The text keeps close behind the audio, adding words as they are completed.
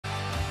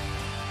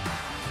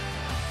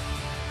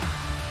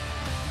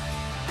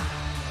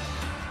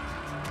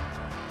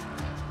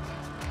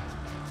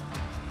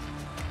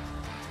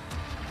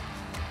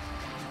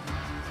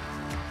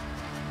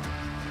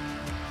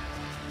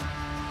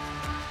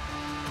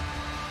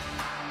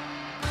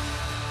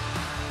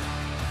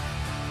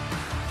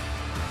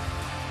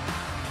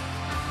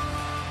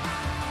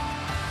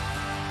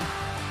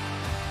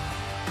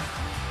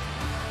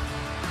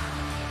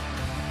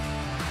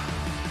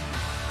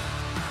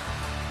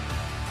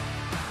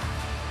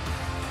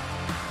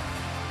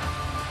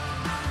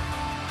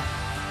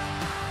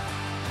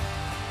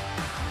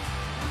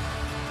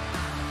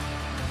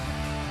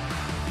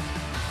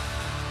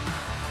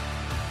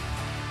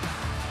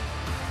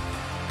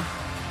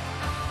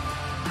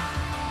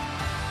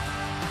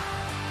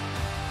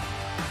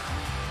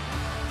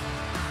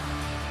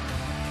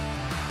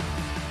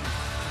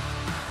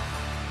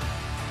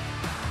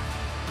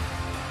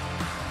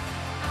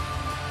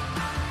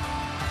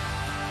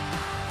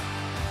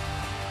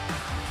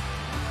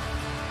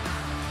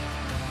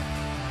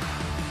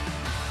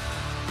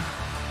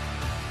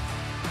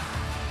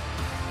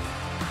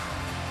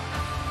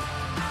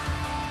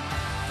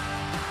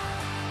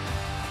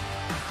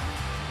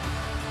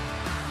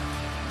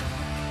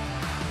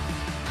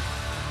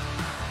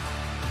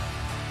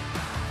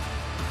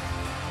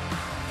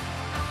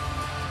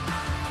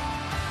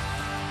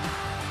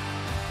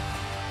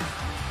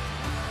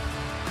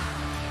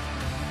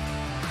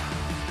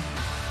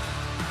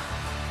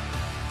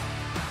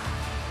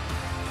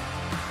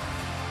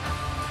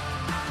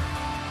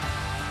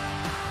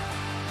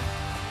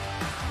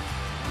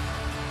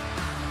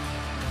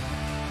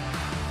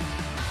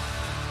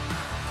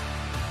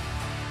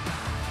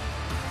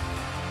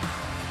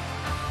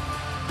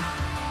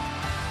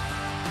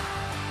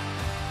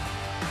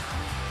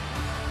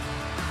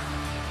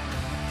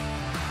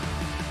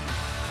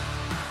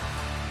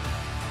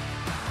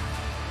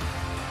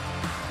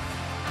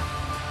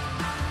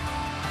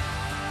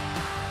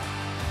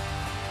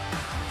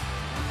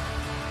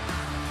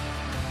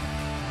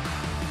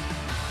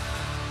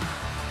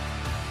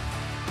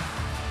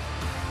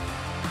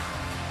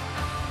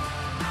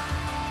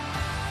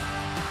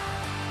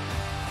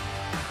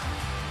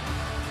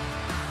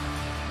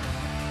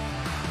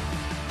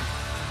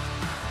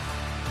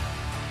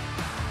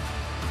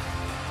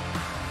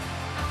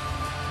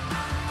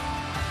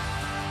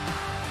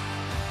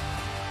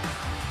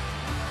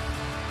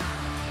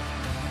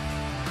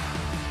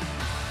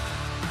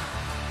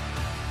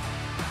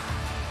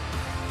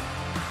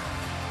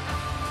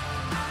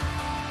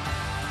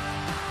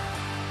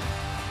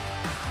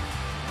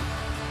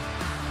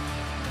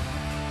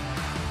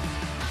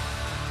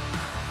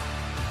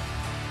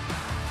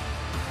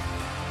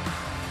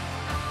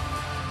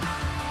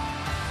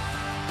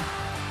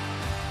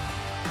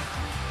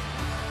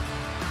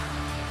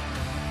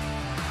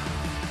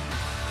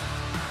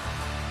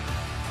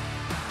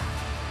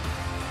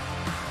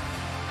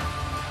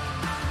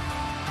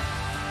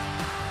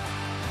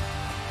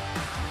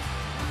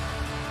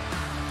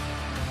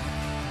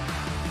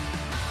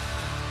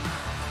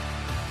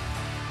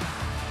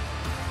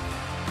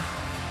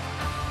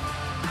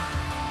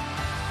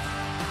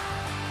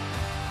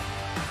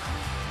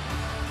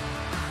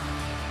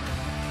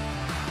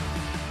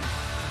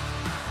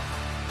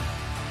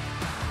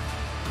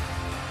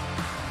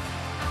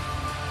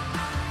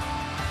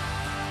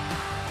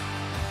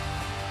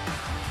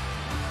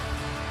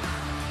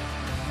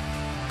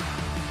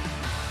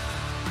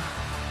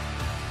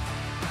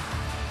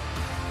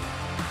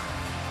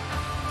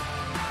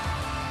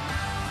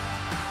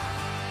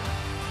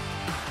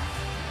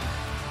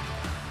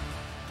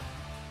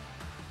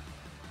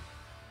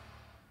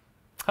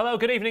Hello,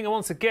 good evening, and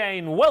once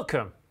again,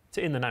 welcome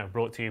to In the Know,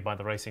 brought to you by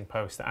the Racing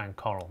Post and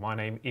Coral. My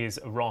name is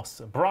Ross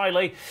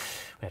Brierley.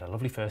 We had a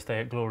lovely first day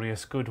at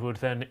glorious Goodwood,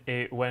 then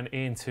it went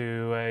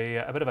into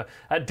a bit of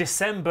a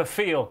December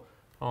feel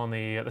on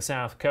the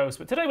south coast,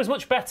 but today was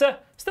much better,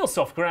 still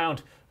soft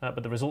ground,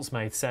 but the results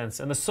made sense,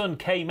 and the sun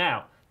came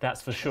out,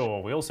 that's for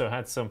sure. We also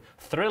had some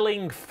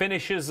thrilling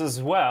finishes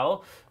as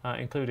well,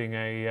 including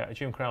a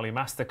Jim Crowley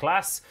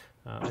masterclass.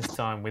 This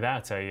time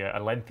without a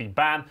lengthy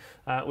ban.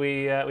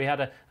 We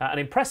had an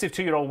impressive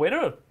two-year-old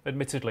winner,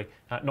 admittedly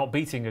not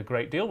beating a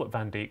great deal, but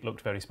Van Dijk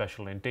looked very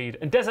special indeed.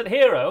 And Desert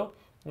Hero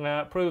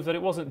proved that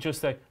it wasn't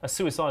just a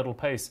suicidal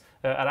pace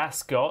at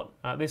Ascot.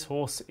 This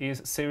horse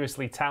is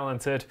seriously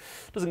talented.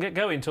 Doesn't get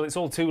going until it's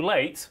all too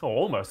late, or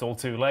almost all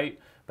too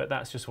late, but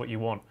that's just what you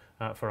want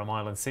for a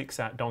mile and six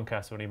at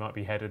Doncaster, and he might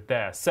be headed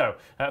there. So,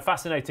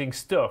 fascinating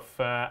stuff.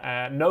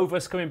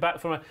 Novus coming back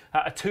from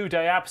a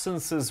two-day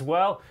absence as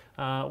well.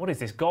 What is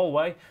this,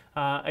 Galway?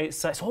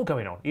 It's all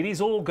going on. It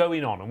is all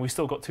going on, and we've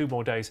still got 2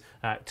 more days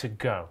to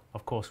go.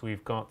 Of course,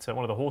 we've got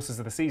one of the horses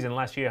of the season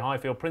last year,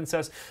 Highfield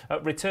Princess,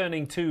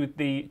 returning to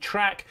the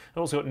track.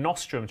 And also got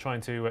Nostrum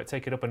trying to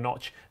take it up a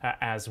notch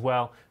as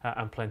well,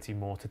 and plenty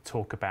more to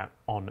talk about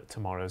on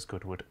tomorrow's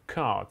Goodwood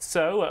card.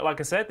 So,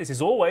 like I said, this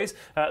is always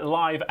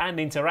live and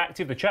interactive.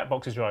 The chat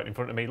box is right in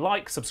front of me.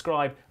 Like,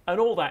 subscribe, and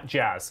all that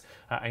jazz,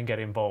 and get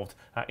involved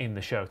in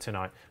the show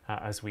tonight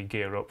as we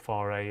gear up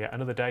for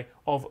another day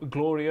of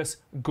glorious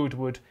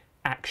Goodwood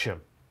action.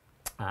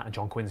 And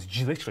John Quinn's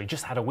literally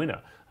just had a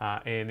winner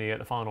in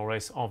the final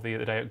race of the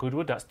day at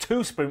Goodwood. That's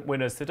 2 sprint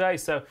winners today,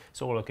 so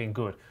it's all looking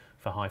good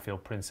for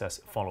Highfield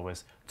Princess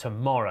followers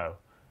tomorrow.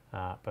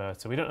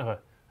 But we don't have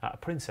a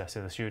princess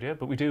in the studio,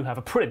 but we do have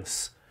a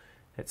prince.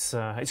 It's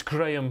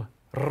Graeme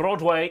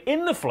Rodway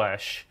in the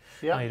flesh.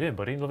 Yeah. How you doing,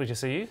 buddy? Lovely to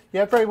see you.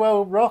 Yeah, very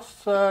well,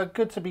 Ross.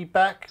 Good to be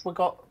back. We've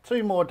got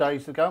 2 more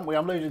days to go, haven't we?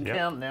 I'm losing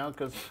count now,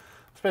 because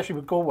especially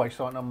with Galway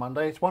starting on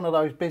Monday, it's one of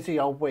those busy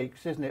old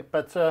weeks, isn't it?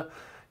 But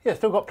yeah,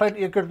 still got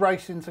plenty of good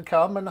racing to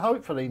come, and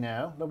hopefully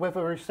now the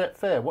weather is set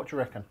fair. What do you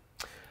reckon?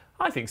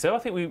 I think so. I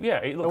think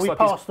it looks like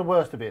past the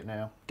worst of it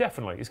now.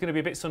 Definitely. It's going to be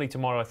a bit sunny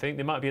tomorrow, I think.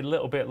 There might be a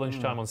little bit at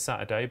lunchtime on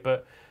Saturday,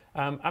 but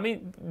I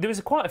mean, there was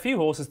quite a few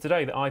horses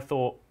today that I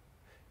thought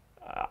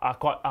I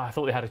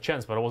thought they had a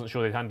chance, but I wasn't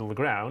sure they'd handle the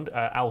ground.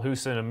 Al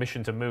Hussein and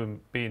Mission to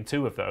Moon being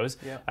 2 of those,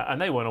 and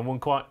they went on one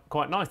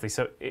quite nicely.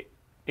 So it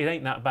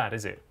ain't that bad,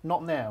 is it?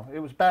 Not now. It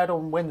was bad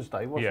on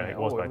Wednesday, wasn't it? Yeah, it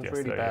was bad it was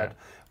yesterday, really bad. Yeah.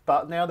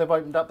 But now they've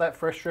opened up that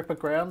fresh strip of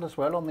ground as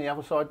well on the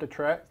other side of the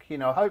track. You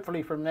know,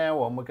 hopefully from now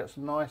on we'll get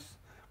some nice,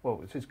 well,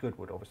 this is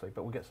Goodwood obviously,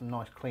 but we'll get some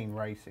nice clean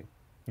racing.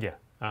 Yeah.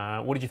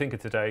 What did you think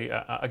of today?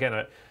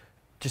 Again,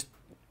 just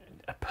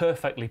a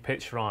perfectly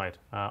pitched ride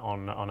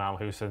on Al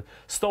Hussein.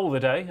 Stole the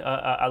day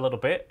a little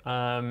bit.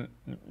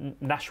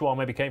 Nashwa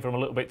maybe came from a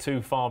little bit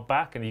too far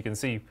back, and you can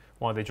see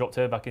why they dropped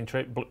her back in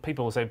trip.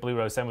 People will say Blue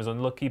Rose Sen was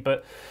unlucky,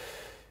 but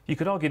you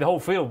could argue the whole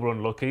field were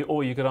unlucky,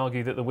 or you could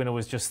argue that the winner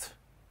was just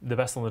the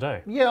best on the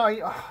day.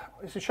 Yeah,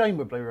 it's a shame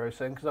with Blue Rose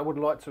Sen, because I would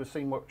like to have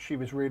seen what she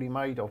was really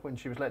made of when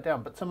she was let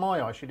down. But to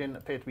my eye, she didn't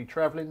appear to be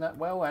travelling that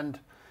well, and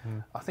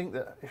I think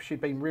that if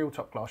she'd been real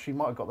top class, she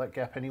might have got that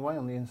gap anyway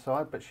on the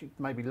inside, but she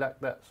maybe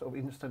lacked that sort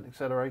of instant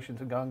acceleration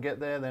to go and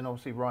get there. Then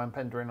obviously Ryan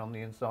Pendrin on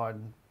the inside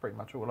and pretty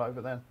much all over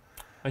then.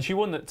 And she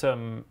won that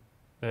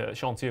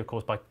Chantilly, of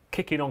course, by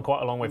kicking on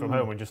quite a long way from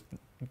home and just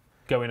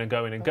going and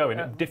going and going.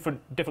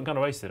 Different kind of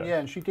race today. Yeah,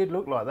 and she did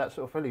look like that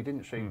sort of filly,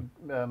 didn't she,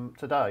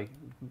 today?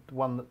 The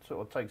one that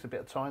sort of takes a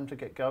bit of time to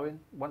get going.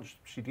 Once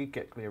she did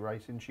get clear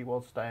racing, she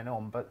was staying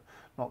on, but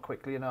not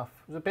quickly enough.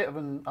 It was a bit of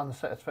an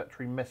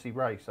unsatisfactory, messy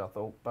race, I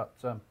thought, but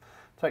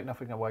take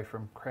nothing away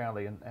from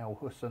Crowley and Al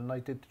Hussein. They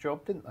did the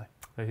job, didn't they?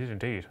 They did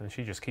indeed, and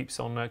she just keeps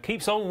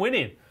on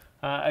winning.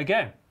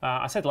 Again,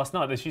 I said last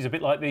night that she's a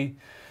bit like the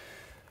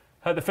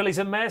fillies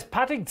and mares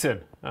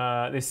Paddington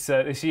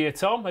this year,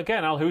 Tom.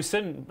 Again, Al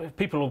Hussein,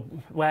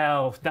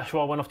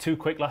 Nashwa went off too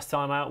quick last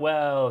time out.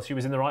 Well, she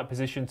was in the right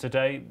position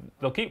today.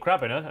 They'll keep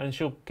grabbing her and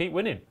she'll keep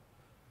winning.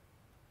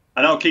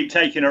 And I'll keep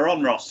taking her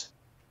on, Ross,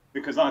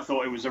 because I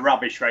thought it was a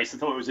rubbish race. I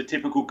thought it was a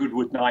typical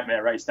Goodwood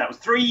nightmare race. That was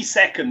 3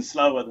 seconds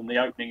slower than the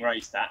opening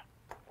race, that.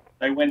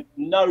 They went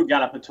no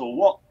gallop at all.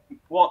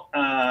 What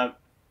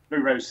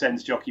Blue Rose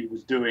Sen's jockey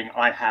was doing,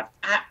 I have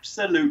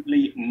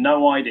absolutely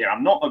no idea.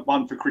 I'm not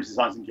one for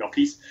criticising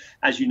jockeys,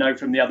 as you know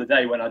from the other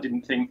day when I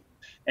didn't think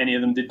any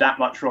of them did that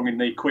much wrong in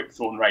the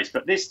Quickthorn race.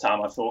 But this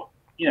time I thought,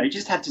 you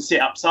just had to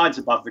sit up sides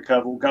above the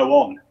curve or go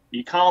on.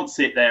 You can't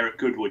sit there at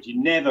Goodwood.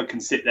 You never can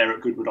sit there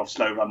at Goodwood off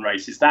slow run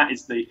races. That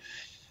is the...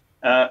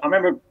 I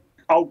remember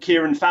old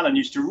Kieran Fallon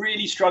used to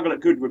really struggle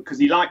at Goodwood because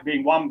he liked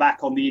being one back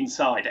on the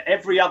inside. At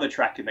every other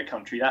track in the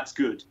country, that's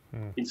good.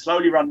 In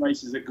slowly run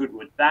races at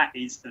Goodwood, that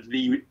is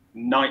the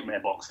nightmare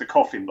box, the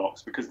coffin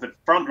box, because the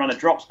front runner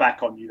drops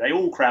back on you. They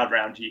all crowd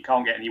round you. You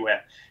can't get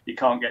anywhere. You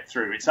can't get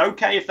through. It's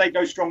okay if they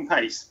go strong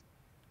pace.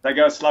 They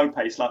go a slow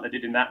pace like they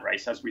did in that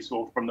race, as we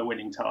saw from the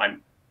winning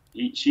time.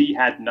 She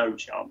had no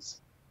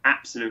chance.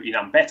 Absolutely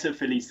none. Better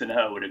fillies than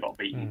her would have got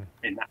beaten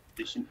in that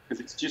position because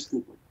it's just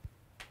Goodwood.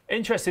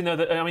 Interesting though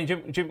that I mean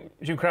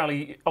Jim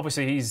Crowley,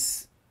 obviously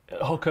he's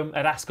Hookham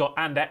at Ascot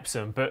and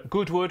Epsom, but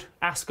Goodwood,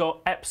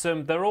 Ascot,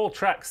 Epsom, they're all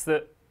tracks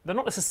that they're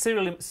not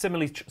necessarily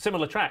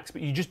similar tracks,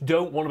 but you just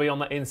don't want to be on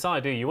that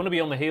inside, do you? You want to be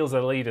on the heels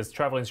of the leaders,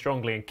 travelling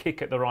strongly and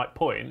kick at the right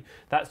point.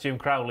 That's Jim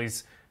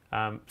Crowley's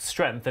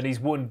strength, and he's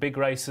won big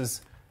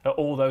races at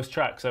all those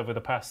tracks over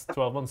the past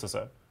 12 months or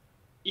so.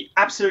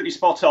 Absolutely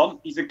spot on.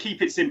 He's a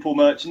keep it simple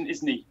merchant,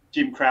 isn't he,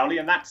 Jim Crowley?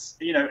 And that's,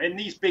 you know, in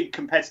these big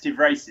competitive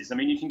races, I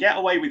mean, you can get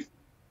away with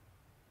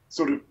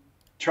sort of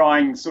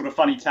trying sort of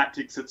funny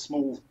tactics at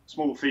small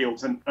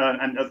fields and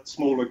at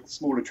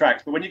smaller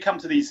tracks. But when you come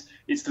to these,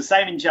 it's the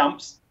same in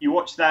jumps. You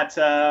watch that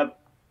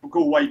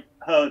Galway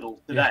hurdle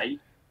today,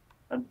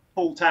 and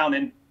Paul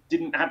Townend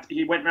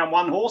he went round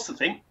one horse, I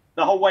think,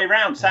 the whole way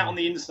round, sat on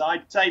the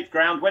inside, saved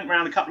ground, went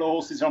round a couple of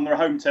horses on their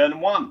home turn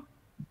and won.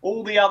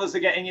 All the others are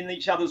getting in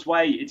each other's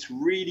way. It's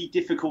really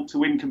difficult to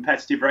win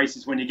competitive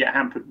races when you get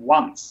hampered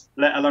once,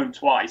 let alone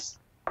twice,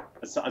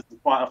 as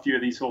quite a few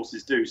of these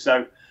horses do.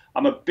 So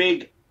I'm a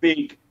big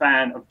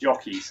fan of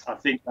jockeys. I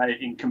think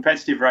in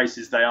competitive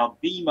races, they are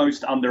the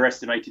most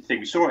underestimated thing.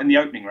 We saw it in the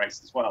opening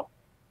race as well.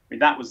 I mean,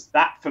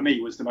 that for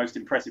me was the most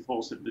impressive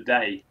horse of the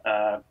day,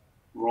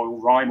 Royal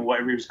Rhyme or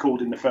whatever he was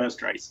called in the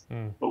first race.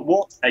 But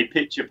what a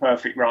picture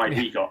perfect ride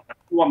he got.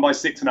 Won by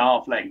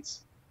 6.5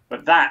 lengths.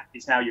 But that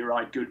is how you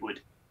ride Goodwood.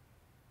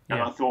 And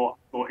I thought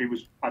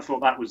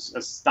that was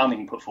a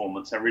stunning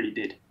performance. I really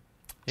did.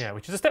 Yeah,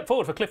 which is a step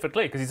forward for Clifford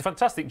Lee, because he's a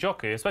fantastic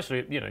jockey,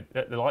 especially, you know,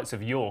 at the likes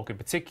of York in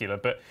particular.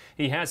 But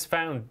he has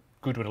found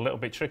Goodwood a little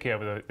bit tricky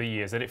over the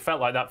years, and it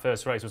felt like that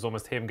first race was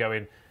almost him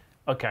going,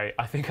 OK,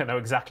 I think I know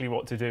exactly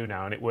what to do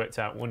now, and it worked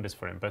out wonders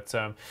for him. But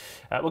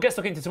we'll get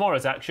stuck into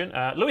tomorrow's action.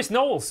 Lewis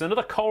Knowles,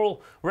 another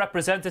Coral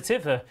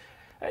representative.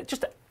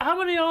 Just how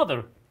many are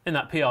there in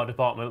that PR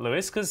department,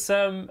 Lewis? Because,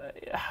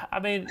 I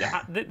mean,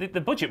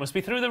 the budget must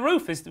be through the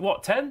roof. Is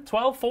what, 10,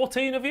 12,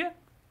 14 of you?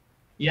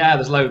 Yeah,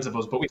 there's loads of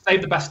us, but we've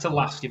saved the best till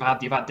last. You've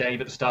had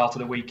Dave at the start of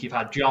the week. You've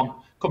had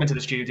John come into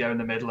the studio in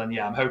the middle, and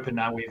yeah, I'm hoping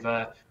now we've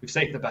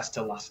saved the best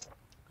till last.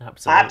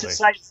 Absolutely. I have to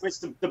say,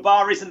 Lewis, the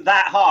bar isn't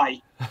that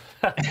high.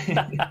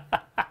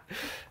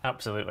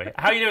 Absolutely.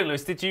 How are you doing,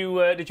 Lewis? Did you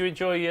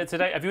enjoy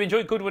today? Have you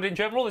enjoyed Goodwood in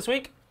general this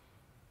week?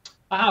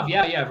 I have,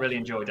 yeah, I've really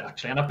enjoyed it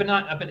actually, and I've been.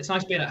 It's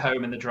nice being at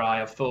home in the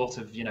dry. I've thought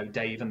of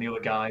Dave and the other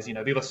guys, the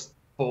other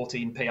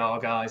 14 PR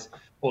guys,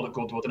 all at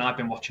Goodwood, and I've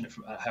been watching it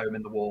from at home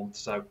in the warmth.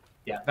 So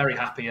yeah, very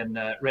happy and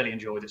really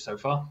enjoyed it so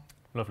far.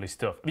 Lovely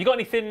stuff. Have you got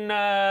anything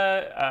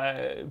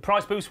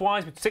price boost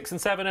wise with 6 and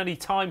 7? Any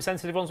time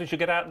sensitive ones we should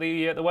get out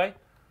the way?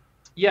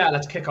 Yeah,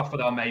 let's kick off with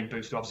our main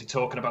boost. We're obviously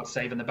talking about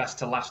saving the best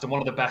to last, and one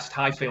of the best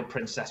Highfield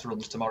Princess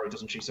runs tomorrow,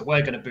 doesn't she? So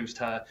we're going to boost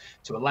her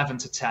to 11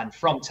 to 10,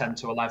 from 10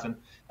 to 11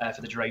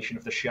 for the duration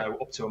of the show,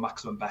 up to a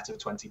maximum bet of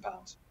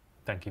 £20.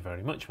 Thank you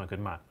very much, my good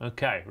man.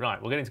 OK,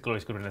 right, we'll get into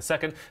Glorious Goodwood in a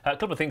second. A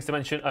couple of things to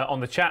mention on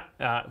the chat.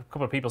 A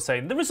couple of people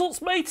saying, the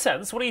results made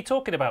sense. What are you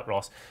talking about,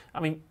 Ross? I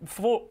mean,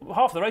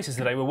 half the races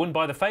today were won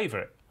by the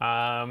favourite.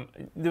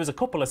 There was a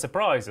couple of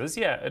surprises,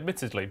 yeah,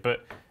 admittedly,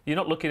 but you're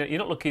not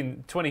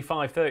looking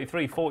 25,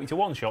 33, 40 to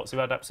 1 shots who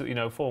had absolutely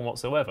no form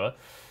whatsoever.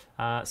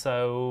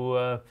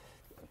 So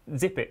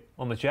zip it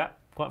on the chat,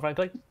 quite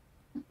frankly.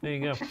 There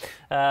you go.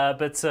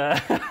 But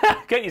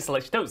get your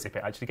selection. Don't zip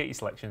it, actually. Get your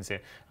selections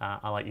here.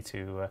 I like you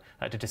to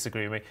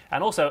disagree with me.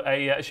 And also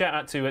a shout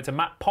out to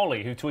Matt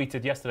Polly, who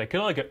tweeted yesterday,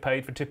 can I get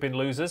paid for tipping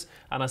losers?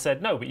 And I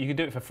said, no, but you can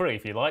do it for free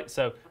if you like.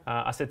 So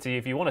I said to you,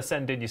 if you want to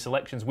send in your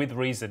selections with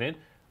reasoning,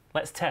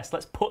 let's test.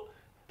 Let's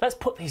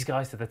put these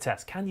guys to the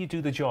test. Can you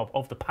do the job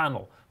of the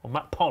panel? Well,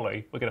 Matt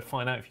Polly, we're going to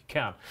find out if you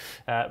can.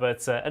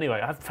 But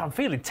anyway, I'm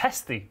feeling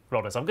testy,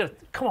 Rodders.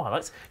 Come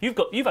on,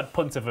 you've had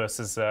Punter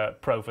versus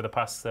Pro for the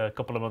past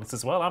couple of months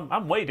as well.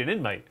 I'm wading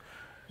in, mate.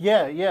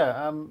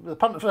 Yeah. The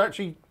punters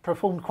actually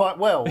performed quite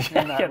well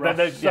in that rush.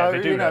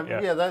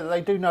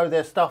 They do know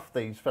their stuff,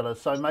 these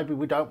fellas. So maybe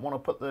we don't want to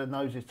put their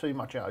noses too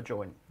much out of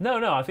joint.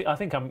 No. I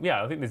think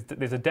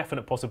there's a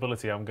definite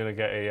possibility I'm going to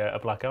get a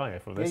black eye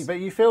for this. Yeah, but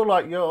you feel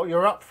like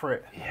you're up for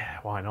it. Yeah,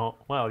 why not?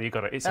 Well, you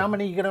got it. How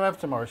many are you going to have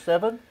tomorrow?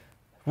 7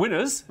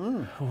 winners.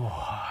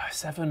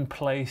 7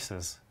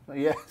 places.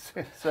 Yes,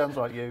 it sounds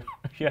like you.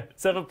 Yeah,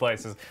 7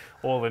 places,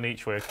 all in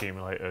each way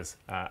accumulators.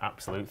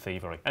 Absolute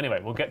thievery. Anyway,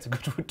 we'll get to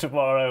Goodwood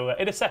tomorrow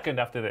in a second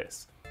after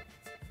this.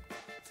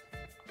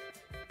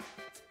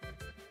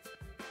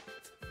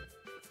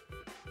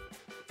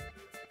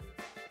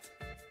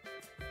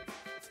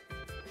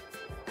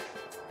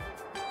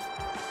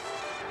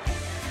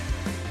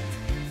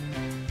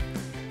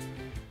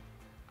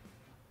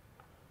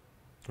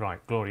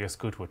 Right, Glorious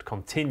Goodwood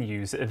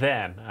continues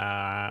then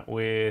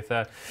with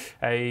a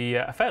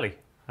fairly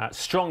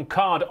strong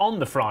card on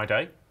the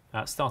Friday,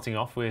 starting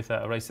off with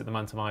a race that the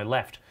man to my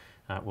left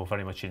will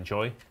very much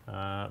enjoy.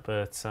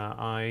 But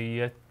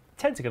I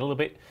tend to get a little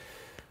bit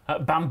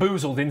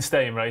bamboozled in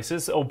staying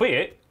races,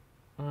 albeit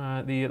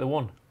the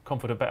one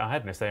confident bet I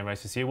had in a staying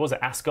race this year was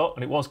at Ascot,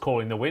 and it was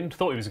calling the wind.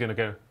 Thought he was going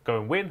to go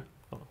and win.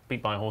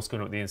 Beat by a horse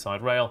going up the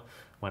inside rail.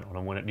 Went on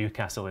and won at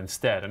Newcastle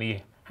instead, and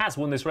he has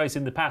won this race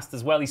in the past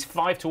as well. He's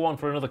 5-1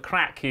 for another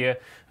crack here,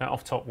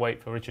 off top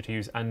weight for Richard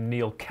Hughes and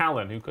Neil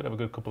Callan, who could have a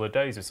good couple of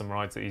days with some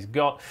rides that he's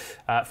got.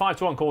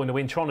 5-1 calling the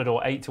win.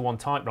 Tronador 8-1,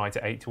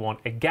 Typewriter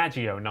 8-1,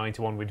 Egagio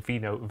 9-1 with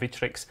Vino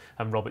Vitrix,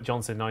 and Robert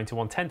Johnson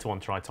 9-1,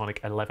 10-1 Tritonic,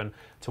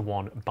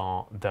 11-1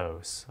 bar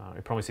those.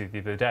 We promised you the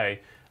other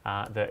day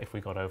that if we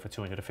got over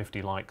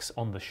 250 likes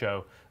on the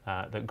show,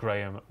 that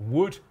Graeme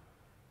would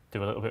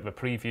do a little bit of a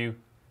preview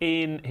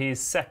in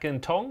his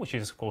second tongue, which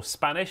is of course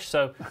Spanish.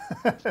 So,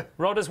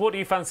 Rodders, what do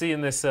you fancy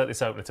in this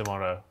this opener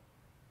tomorrow?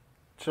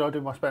 Should I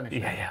do my Spanish?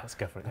 Yeah, let's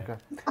go for it. Okay.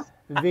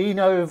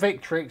 Vino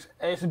Victrix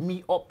es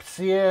mi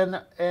opción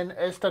en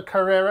esta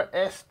carrera.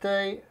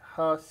 Este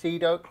ha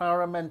sido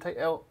claramente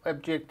el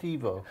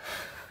objetivo.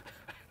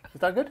 Is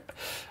that good?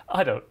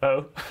 I don't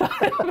know.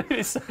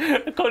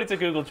 According to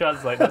Google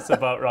Translate, that's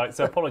about right.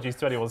 So apologies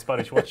to anyone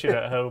Spanish watching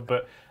at home.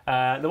 But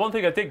the one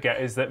thing I did get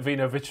is that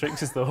Vino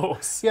Vitrix is the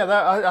horse. Yeah,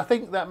 I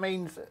think that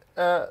means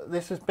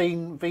this has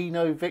been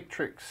Vino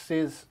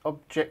Victrix's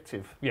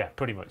objective. Yeah,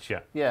 pretty much,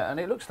 yeah. Yeah, and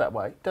it looks that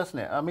way, doesn't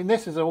it? I mean,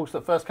 this is a horse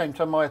that first came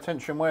to my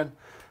attention when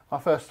I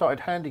first started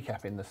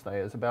handicapping the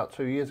stayers about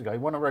 2 years ago. He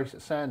won a race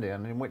at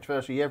Sandown in which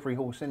virtually every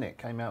horse in it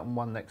came out and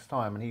won next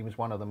time, and he was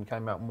one of them,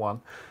 came out and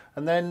won.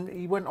 And then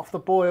he went off the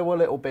boil a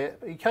little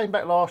bit. He came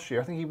back last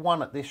year. I think he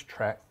won at this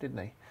track, didn't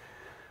he?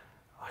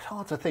 It's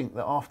hard to think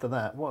that after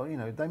that, well, you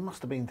know, they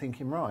must have been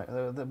thinking, right,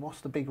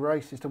 what's the big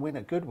race is to win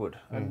at Goodwood.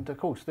 And of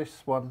course,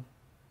 this one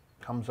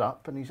comes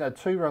up, and he's had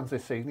 2 runs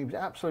this season. He was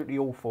absolutely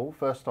awful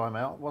first time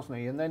out, wasn't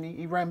he? And then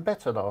he ran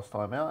better last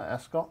time out at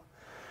Ascot.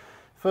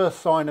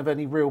 First sign of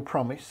any real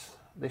promise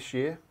this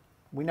year.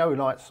 We know he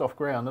likes soft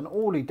ground, and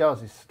all he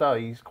does is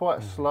stay. He's quite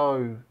a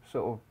slow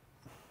sort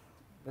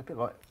of, a bit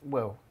like,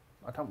 well,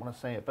 I don't want to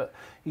say it, but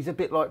he's a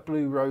bit like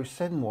Blue Rose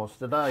Sen was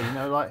today. You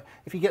know, like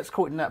if he gets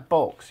caught in that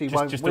box, he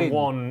won't just win.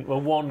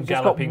 one He's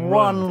galloping just got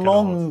one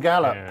long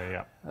gallop,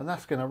 yeah. and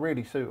that's going to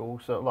really suit all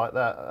sort of like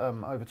that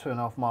over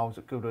 2.5 miles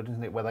at Goodwood,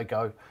 isn't it? Where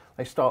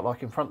they start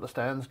like in front of the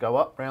stands, go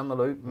up round the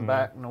loop and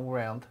back and all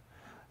round.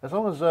 As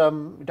long as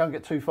you don't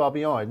get too far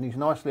behind, and he's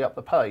nicely up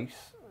the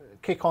pace,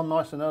 kick on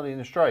nice and early in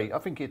the straight, I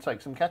think he'd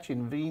take some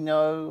catching.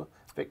 Vino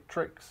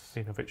Victrix.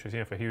 Vino Victrix,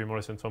 yeah, for Huey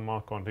Morrison, Tom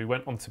Marquand, who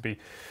went on to be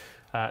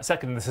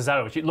second in the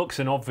Cesaro, which it looks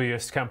an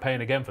obvious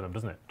campaign again for them,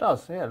 doesn't it? It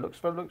does, yeah, it looks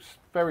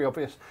very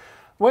obvious.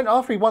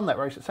 After he won that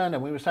race at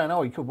Sandown, we were saying,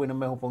 oh, he could win a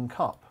Melbourne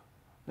Cup.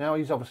 Now,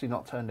 he's obviously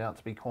not turned out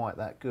to be quite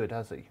that good,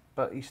 has he?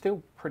 But he's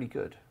still pretty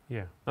good.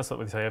 Yeah, that's what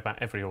they say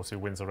about every horse who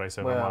wins a race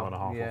over a mile and a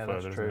half or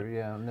further, that's true, isn't it?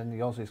 yeah, and then the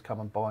Aussies come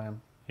and buy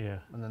him. Yeah.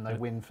 And then they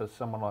win for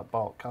someone like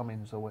Bart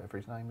Cummins or whatever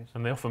his name is.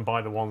 And they often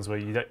buy the ones where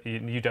you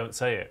don't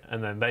say it,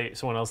 and then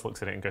someone else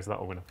looks at it and goes,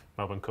 that'll win a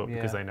Melbourne Cup,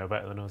 because they know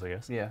better than us, I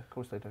guess. Yeah, of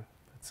course they do.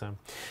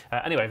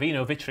 Anyway,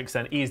 Vino Vitrix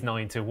then is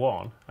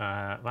 9-1.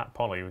 Matt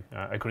Polly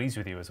agrees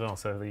with you as well.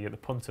 So the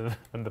punter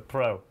and the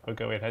pro are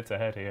going head to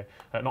head here.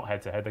 Not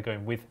head to head, they're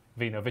going with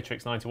Vino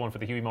Vitrix 9-1 for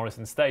the Huey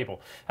Morrison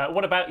stable.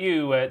 What about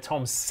you,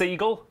 Tom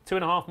Segal?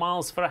 2.5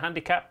 miles for a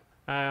handicap.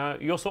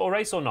 Your sort of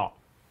race or not?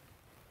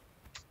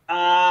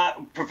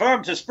 Prefer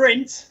them to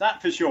sprint,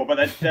 that for sure, but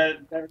they're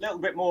a little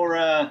bit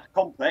more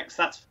complex.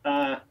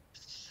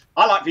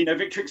 I like Vino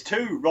Victrix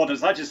too,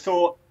 Rodders. I just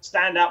thought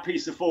standout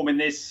piece of form in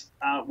this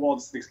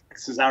was the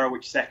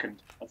Cesaro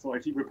second. I thought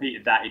if he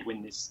repeated that, he'd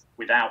win this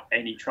without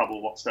any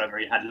trouble whatsoever.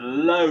 He had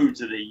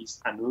loads of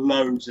these and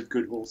loads of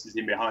good horses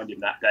in behind him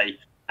that day,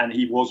 and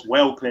he was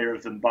well clear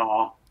of them,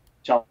 bar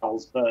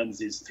Charles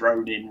Burns'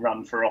 thrown-in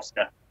run for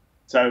Oscar.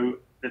 So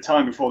the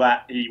time before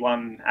that, he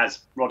won,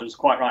 as Rodders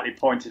quite rightly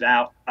pointed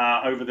out,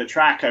 over the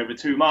track, over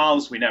 2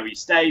 miles. We know he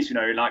stays. We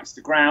know he likes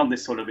the ground.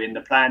 This sort of in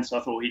the plan, so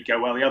I thought he'd go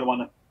well. The other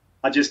one,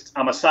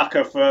 I'm a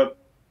sucker for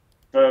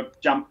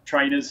jump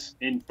trainers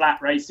in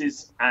flat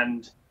races,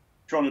 and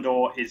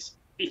Tronador is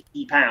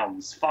 50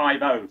 pounds,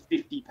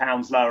 50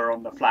 pounds lower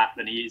on the flat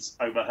than he is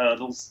over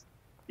hurdles.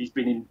 He's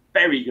been in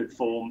very good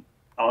form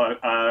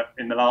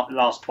in the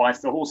last twice.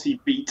 The horse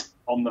he beat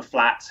on the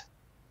flat,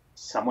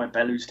 somewhere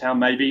Bellewstown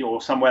maybe,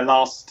 or somewhere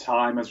last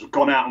time, has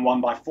gone out and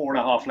won by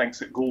 4.5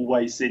 lengths at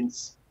Galway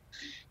since.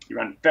 He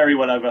ran very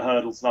well over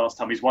hurdles last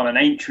time. He's won an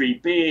Aintree,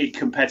 big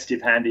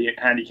competitive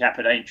handicap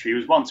at Aintree. He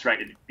was once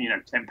rated,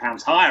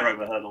 £10 higher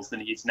over hurdles than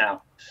he is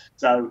now.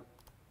 So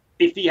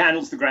if he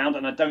handles the ground,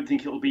 and I don't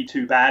think it'll be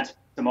too bad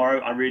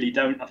tomorrow, I really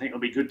don't. I think it'll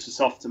be good to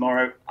soft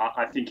tomorrow.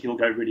 I think he'll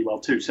go really well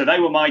too. So they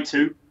were my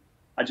two.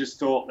 I just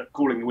thought that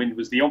Calling the Wind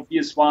was the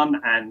obvious one,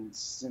 and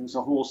there was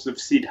a horse of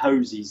Sid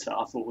Hosey's that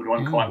I thought would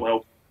run quite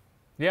well.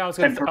 Yeah, I was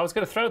going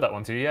to throw that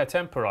one to you. Yeah,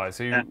 Temporize,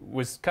 who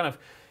was kind of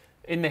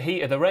in the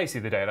heat of the race the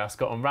other day at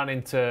Ascot and ran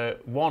into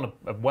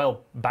a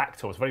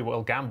well-backed horse, very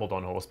well gambled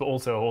on horse, but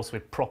also a horse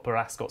with proper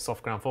Ascot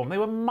soft ground form. They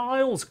were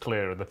miles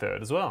clear of the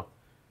third as well.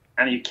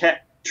 And he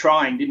kept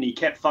trying, didn't he? He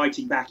kept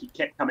fighting back. He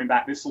kept coming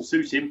back. This will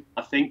suit him,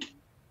 I think.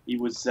 He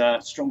was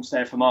strong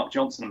stayer for Mark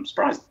Johnson. I'm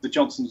surprised the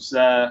Johnsons,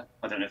 I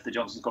don't know if the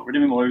Johnsons got rid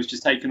of him or he was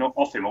just taken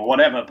off him or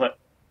whatever, but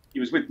he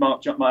was with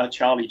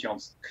Charlie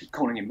Johnson. I keep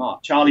calling him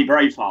Mark. Charlie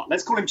Braveheart.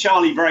 Let's call him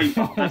Charlie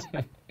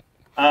Braveheart.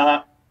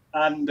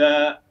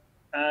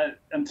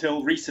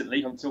 until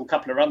recently, until a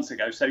couple of runs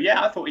ago. So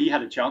yeah, I thought he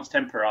had a chance.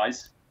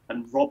 Temporize,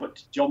 and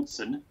Robert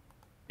Johnson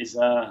is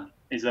a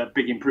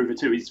big improver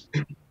too. He's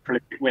a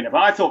prolific winner.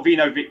 But I thought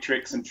Vino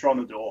Victrix and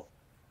Tronador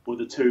were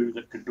the two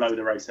that could blow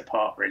the race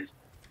apart, really.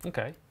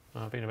 Okay,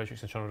 Vino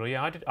Victrix and Tronador.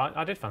 Yeah,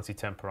 I did fancy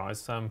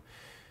Temporize.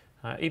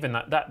 Even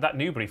that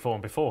Newbury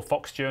form before,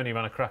 Fox Journey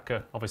ran a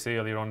cracker, obviously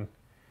earlier on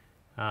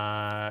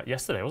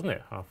yesterday, wasn't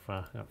it? I've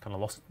kind of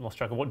lost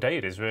track of what day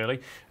it is,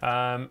 really.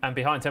 And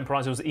behind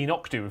Temporize was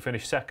Enoctu, who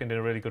finished second in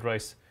a really good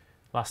race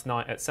last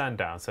night at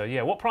Sandown. So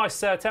yeah, what price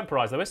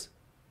Temporize, Lewis?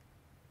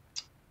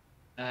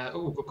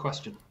 Good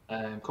question.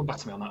 Come back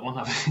to me on that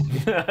one.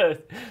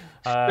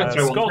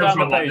 Scroll down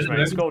the page,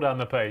 mate. Scroll down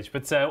the page.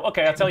 But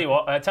okay, I'll tell you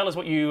what. Tell us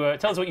what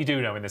you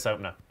do know in this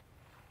opener.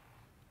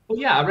 Well,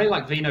 yeah, I really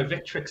like Vino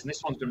Victrix, and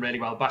this one's been really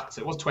well backed.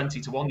 It was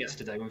 20-1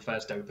 yesterday when we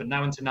first opened,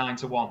 now into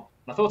 9-1. And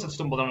I thought I'd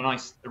stumbled on a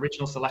nice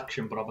original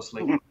selection, but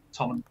obviously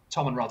Tom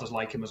and Rodders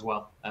like him as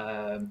well.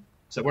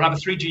 So we're either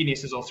three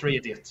geniuses or three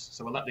idiots.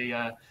 So we'll let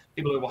the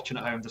people who are watching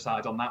at home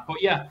decide on that.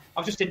 But yeah, I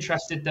was just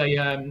interested.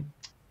 I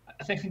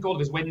think all of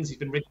his wins, he's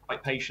been ridden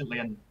quite patiently,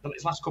 and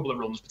his last couple of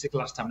runs,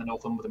 particularly last time the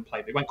Northumberland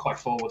played, they went quite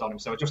forward on him.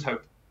 So I just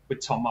hope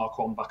with Tom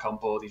Marquand back on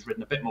board, he's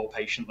ridden a bit more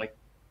patiently.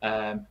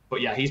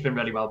 But yeah, he's been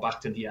really well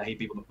backed, and yeah, he'd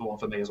be the one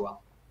for me as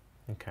well.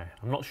 Okay,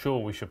 I'm not sure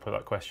we should put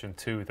that question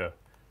to the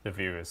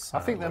viewers. I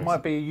think there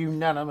might be a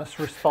unanimous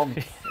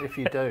response if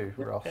you do,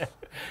 Ross.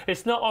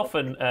 It's not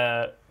often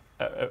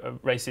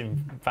racing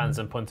fans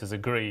and punters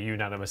agree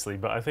unanimously,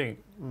 but I think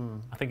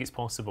it's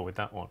possible with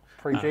that one.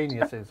 Three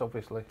geniuses,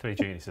 obviously. Three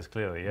geniuses,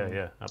 clearly.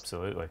 Yeah,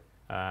 absolutely.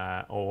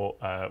 Or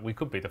we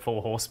could be the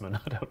four horsemen.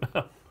 I don't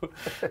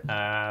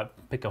know.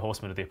 Pick a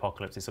horseman of the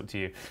apocalypse. It's up to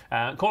you.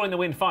 Calling the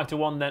win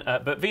 5-1 then.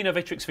 But Vino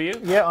Victrix for you?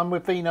 Yeah, I'm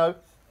with Vino.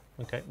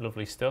 Okay,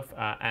 lovely stuff.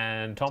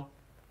 And Tom?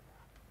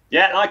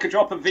 Yeah, I could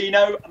drop a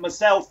Vino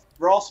myself,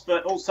 Ross,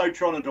 but also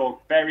Tronador.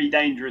 Very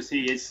dangerous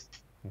he is.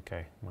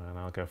 Okay, well,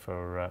 I'll go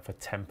for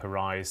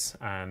Temporize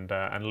and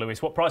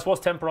Lewis. What price was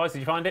Temporize? Did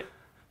you find it?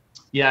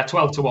 Yeah,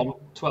 12-1.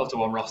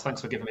 12-1, Ross.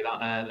 Thanks for giving me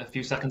that. A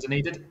few seconds are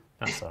needed.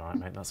 That's all right,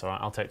 mate. That's all right.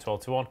 I'll take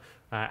 12-1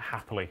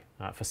 happily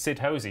for Sid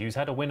Hosey, who's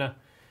had a winner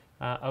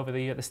over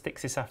the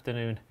sticks this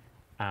afternoon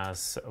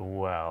as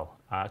well.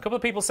 A couple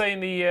of people saying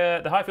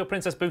the Highfield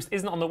Princess boost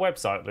isn't on the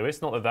website,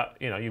 Lewis. Not that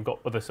you've got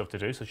other stuff to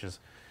do, such as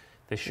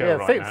this show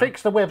right now.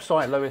 Fix the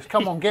website, Lewis.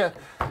 Come on,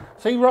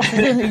 see, Ross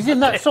he's in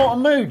that sort of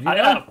mood. You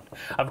know?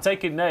 I'm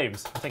taking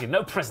names. I'm taking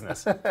no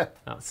prisoners.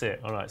 That's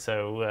it. All right.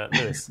 So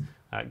Lewis,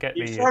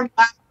 You've thrown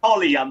Matt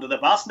Polly under the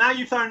bus. Now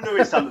you've thrown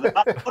Lewis under the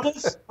bus.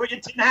 Others, put your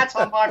tin hat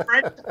on, my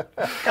friend.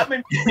 Come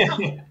in.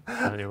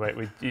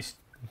 Anyway,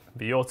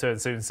 be your turn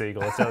soon,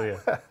 Segal. I tell you.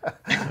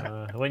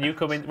 When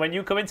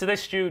you come into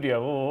this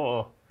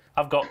studio,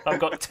 I've got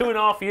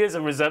 2.5 years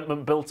of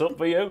resentment built up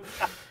for you.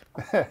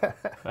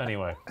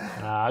 Anyway,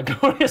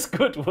 Glorious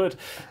Goodwood,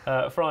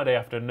 Friday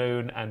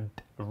afternoon, and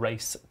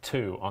race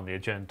 2 on the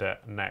agenda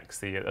next,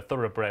 the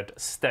Thoroughbred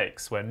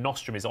Stakes, where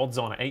Nostrum is odds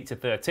on at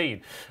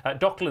 8-13.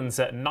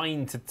 Docklands at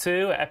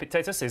 9-2,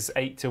 Epictetus is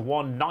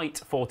 8-1,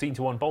 Knight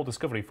 14-1, Bold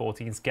Discovery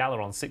 14,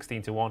 Galaron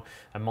 16-1,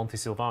 and Monte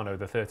Silvano,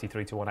 the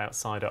 33-1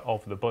 outsider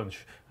of the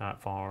bunch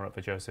for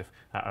Joseph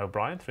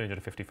O'Brien.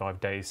 355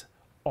 days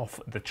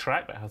off the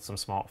track, but had some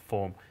smart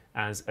form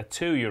as a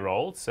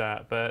 2-year-old.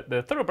 But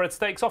the Thoroughbred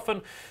Stakes,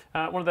 often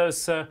one of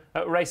those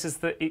races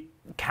that it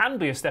can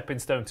be a stepping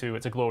stone to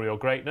glory or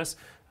greatness,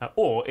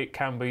 or it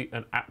can be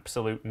an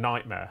absolute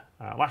nightmare.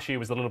 Last year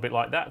was a little bit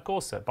like that, of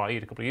course.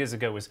 Baid a couple of years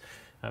ago was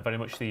very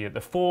much the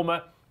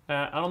former.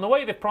 And on the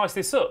way they've priced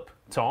this up,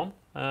 Tom,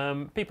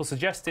 people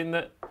suggesting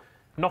that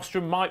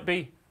Nostrum might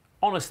be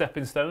on a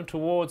stepping stone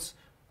towards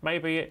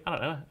maybe, I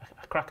don't know,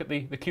 a crack at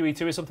the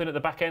QE2 or something at the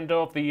back end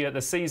of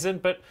the season.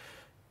 But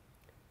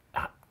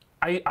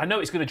I know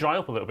it's going to dry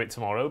up a little bit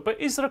tomorrow,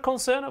 but is there a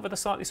concern over the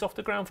slightly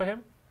softer ground for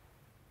him?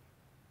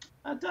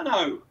 I don't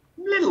know.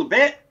 Little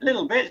bit.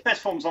 His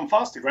best form's on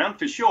faster ground,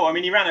 for sure. I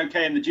mean, he ran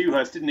okay in the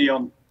Dewhurst, didn't he?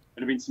 There'd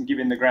have been some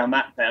giving the ground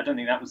that day. I don't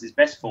think that was his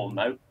best form,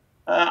 though.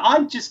 I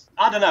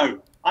don't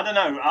know.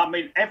 I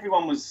mean,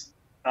 everyone was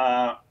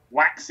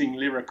waxing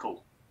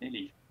lyrical.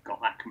 Nearly got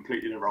that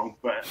completely wrong,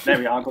 but there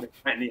we are. I got it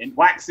right in the end.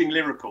 Waxing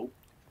lyrical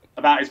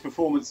about his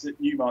performance at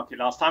Newmarket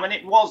last time, and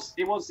it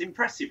was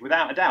impressive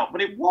without a doubt, but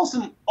it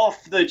wasn't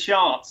off the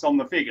charts on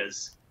the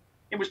figures.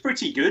 It was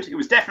pretty good. It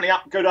was definitely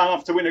good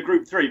enough to win a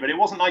Group 3, but it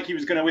wasn't like he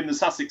was going to win the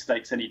Sussex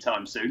Stakes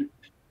anytime soon.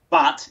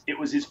 But it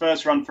was his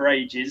first run for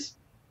ages,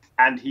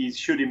 and he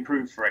should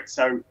improve for it.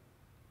 So,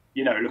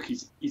 look,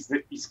 he's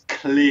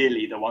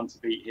clearly the one to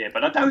beat here.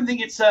 But I don't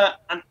think it's a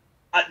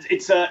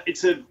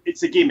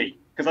gimme,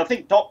 because I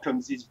think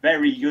Docklands is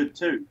very good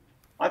too.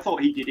 I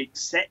thought he did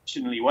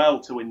exceptionally well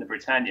to win the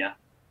Britannia,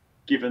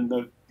 given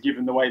the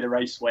way the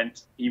race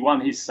went. He won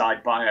his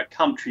side by a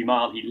country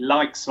mile. He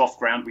likes soft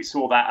ground. We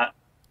saw that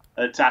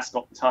at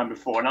Ascot the time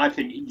before, and I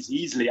think he's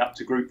easily up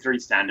to Group 3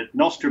 standard.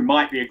 Nostrum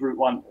might be a Group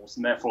 1 horse,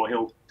 and therefore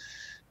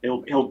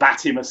he'll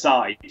bat him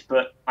aside.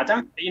 But I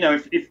don't,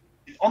 if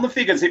on the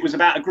figures it was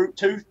about a Group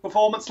 2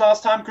 performance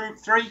last time, Group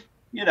 3,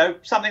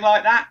 something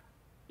like that.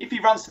 if he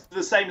runs to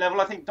the same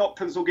level, I think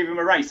Docklands will give him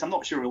a race. I'm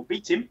not sure he'll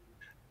beat him.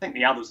 I think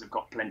the others have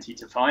got plenty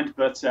to find,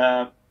 but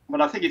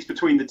I think it's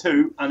between the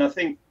two, and I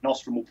think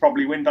Nostrum will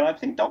probably win, but I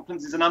think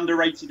Docklands is an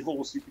underrated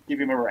horse who could give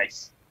him a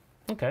race.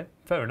 Okay,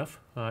 fair enough.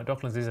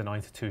 Docklands is a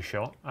 9-2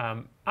 shot.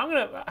 I'm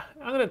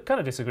gonna kind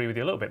of disagree with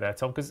you a little bit there,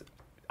 Tom, because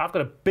I've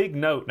got a big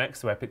note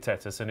next to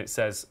Epictetus, and it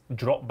says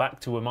drop back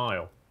to a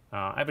mile.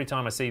 Every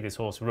time I see this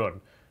horse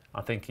run, I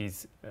think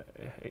he's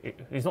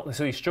not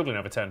necessarily struggling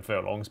over 10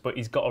 furlongs, but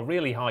he's got a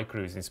really high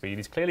cruising speed.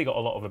 He's clearly got a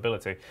lot of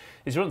ability.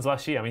 His runs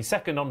last year, I mean,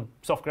 second on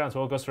soft ground to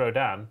Auguste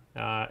Rodin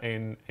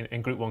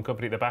in Group 1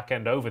 company at the back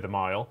end over the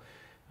mile.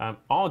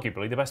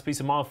 Arguably the best piece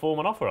of mile form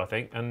on offer, I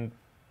think. And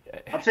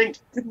I think,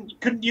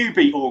 couldn't you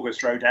beat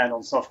Auguste Rodin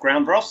on soft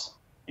ground, Ross?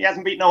 He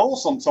hasn't beaten a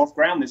horse on soft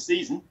ground this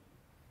season.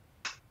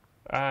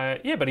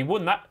 Yeah, but he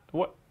won that.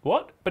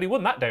 What? But he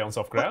won that day on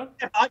soft ground.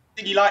 I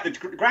think he liked the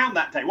ground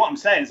that day. What I'm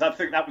saying is I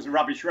think that was a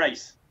rubbish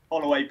race.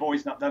 Holloway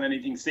Boy's not done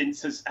anything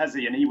since, has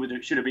he? And he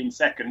should have been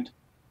second.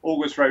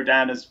 Auguste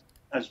Rodin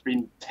has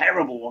been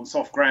terrible on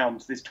soft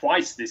ground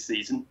twice this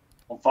season.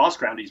 On fast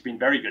ground, he's been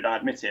very good, I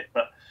admit it.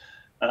 But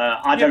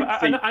I don't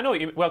think... I know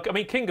what you mean. Well, I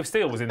mean, King of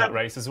Steel was in that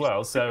race as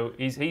well, so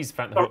he's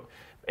fantastic.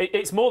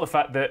 It's more the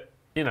fact that,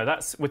 you know,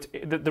 that's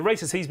the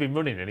races he's been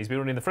running in. He's been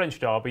running the French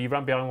Derby, he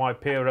ran behind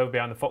Wide Pierrot,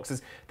 behind the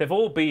Foxes. They've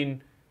all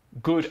been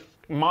good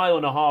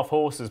 1.5 mile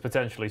horses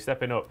potentially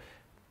stepping up.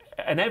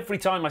 And every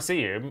time I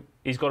see him,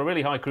 he's got a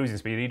really high cruising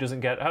speed. He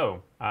doesn't get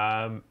home.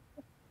 And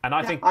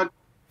I think...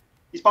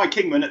 He's by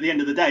Kingman at the end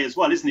of the day as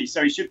well, isn't he?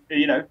 So he should,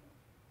 you know,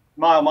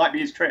 mile might be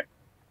his trip.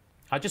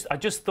 I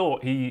just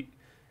thought he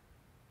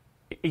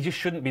just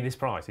shouldn't be this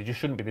price. He just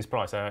shouldn't be this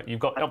price. You've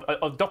got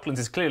Docklands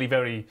is clearly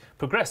very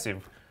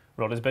progressive,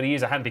 Rodders, but he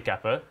is a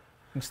handicapper,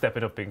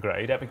 stepping up in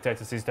grade.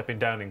 Epictetus is stepping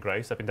down in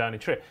grade, stepping down in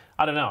trip.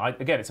 I don't know.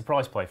 Again, it's a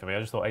price play for me. I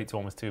just thought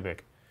 8-1 was too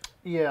big.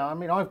 Yeah, I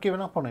mean, I've given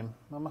up on him.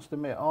 I must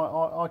admit,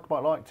 I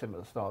quite liked him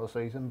at the start of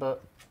the season,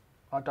 but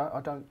I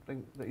don't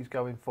think that he's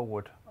going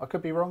forward. I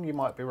could be wrong. You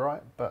might be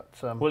right, but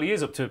well, he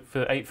is up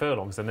for 8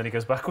 furlongs, and then he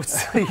goes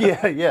backwards.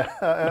 yeah.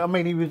 I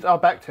mean, I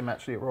backed him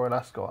actually at Royal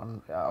Ascot,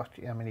 and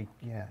I mean,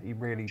 he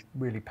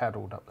really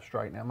paddled up the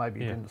straight. Now maybe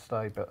he didn't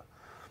stay, but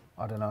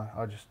I don't know.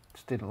 I just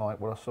didn't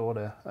like what I saw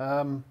there.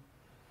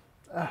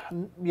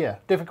 Yeah,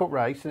 difficult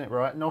race, isn't it?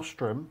 Right,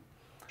 Nostrum.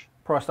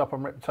 Priced up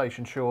on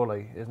reputation,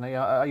 surely, isn't he?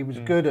 He was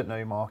good at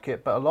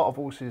Newmarket, but a lot of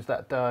horses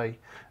that day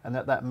and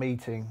at that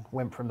meeting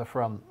went from the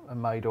front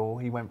and made all.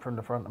 He went from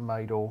the front and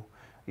made all.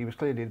 He was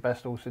clearly the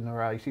best horse in the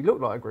race. He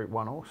looked like a Group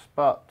 1 horse,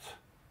 but I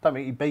don't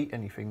think he beat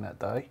anything that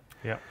day.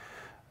 Yeah.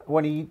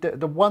 When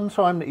the one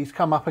time that he's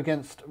come up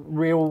against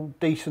real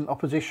decent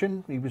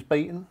opposition, he was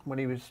beaten when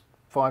he was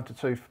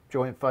 5-2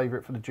 joint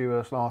favourite for the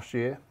Dewhurst last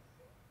year.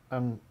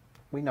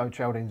 We know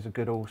Chaldine's a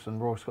good horse and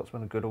Royal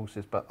Scotsman are good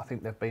horses, but I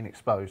think they've been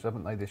exposed,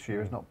 haven't they, this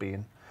year as not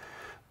being...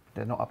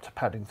 They're not up to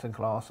Paddington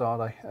class, are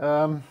they?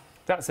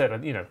 That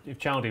said, you know, if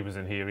Chaldine was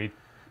in here, he'd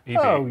be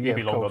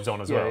long odds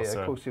on as well. Yeah, so.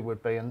 Of course he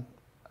would be. And,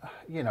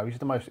 you know, he's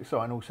the most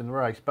exciting horse in the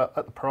race. But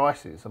at the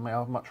prices, I mean,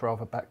 I'd much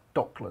rather back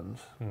Docklands,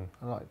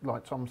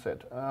 like Tom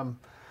said.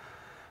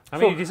 I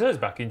mean, he deserves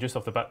backing just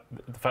off the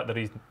fact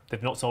that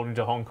they've not sold him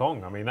to Hong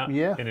Kong. I mean, that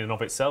in and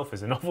of itself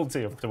is a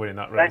novelty after winning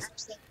that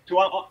race.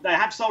 They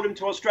have sold him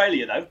to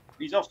Australia, though.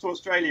 He's off to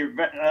Australia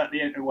at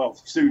the end, well,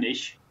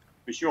 soonish,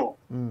 for sure.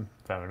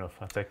 Fair enough.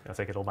 I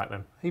take it all back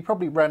then. He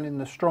probably ran in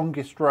the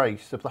strongest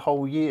race of the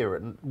whole year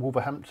at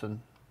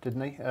Wolverhampton,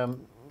 didn't he?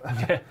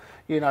 Yeah.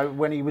 You know,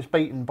 when he was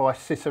beaten by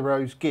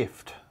Cicero's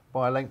Gift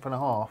by a length and a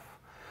half.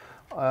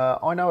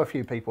 I know a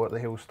few people at the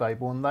Hill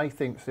Stable, and they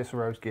think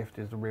Cicero's Gift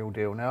is the real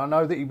deal. Now, I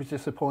know that he was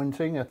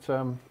disappointing at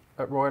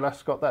Royal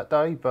Ascot that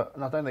day, but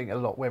I don't think a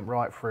lot went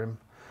right for him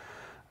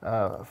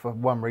for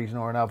one reason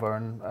or another.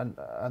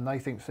 And they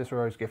think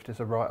Cicero's Gift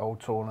is a right old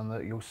tall, and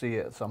that you'll see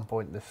it at some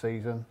point this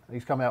season.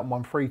 He's come out and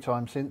won 3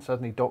 times since,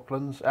 hasn't he?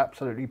 Docklands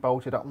absolutely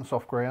bolted up on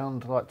soft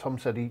ground. Like Tom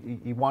said,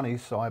 he won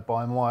his side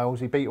by miles.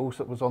 He beat horse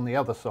that was on the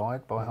other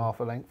side by half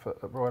a length at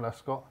Royal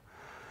Ascot.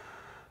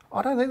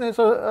 I don't think there's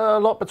a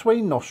lot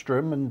between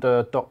Nostrum and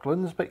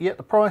Docklands, but yet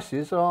the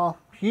prices are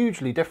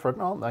hugely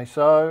different, aren't they?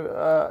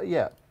 So,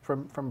 yeah,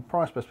 from a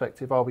price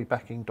perspective, I'll be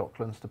backing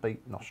Docklands to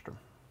beat Nostrum.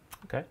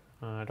 Okay,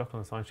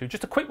 Docklands line 2.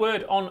 Just a quick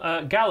word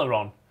on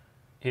Galeron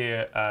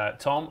here,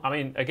 Tom. I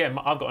mean, again,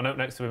 I've got a note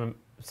next to him,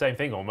 same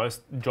thing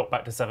almost, drop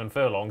back to 7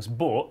 furlongs,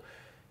 but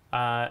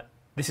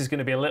this is going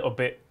to be a little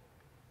bit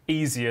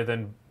easier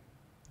than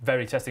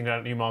very testing ground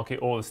at Newmarket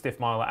or the stiff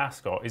mile at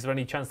Ascot. Is there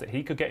any chance that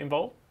he could get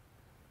involved?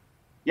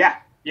 Yeah,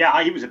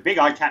 he was a big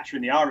eye catcher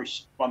in the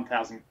Irish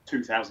 1,000,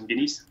 2,000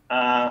 guineas.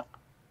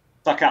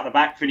 Stuck out the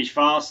back, finished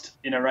fast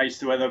in a race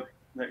to whether,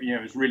 you know,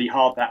 it was really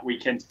hard that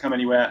weekend to come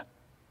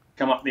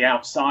up the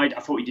outside.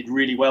 I thought he did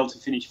really well to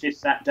finish 5th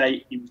that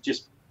day. He was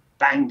just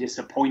bang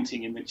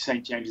disappointing in the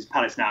St James's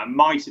Palace. Now, it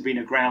might have been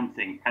a ground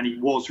thing, and he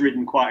was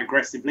ridden quite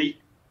aggressively,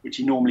 which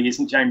he normally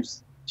isn't.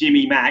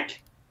 Jimmy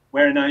Mack,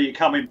 where now you're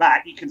coming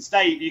back, you can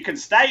stay in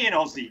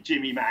Aussie,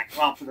 Jimmy Mack,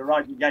 after the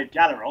ride he gave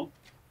Galeron.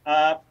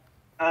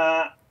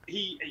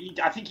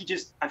 I think he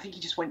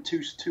just went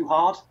too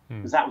hard,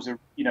 because that was the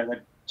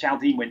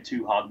Chaldine went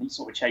too hard and he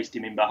sort of chased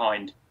him in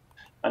behind.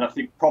 And I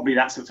think probably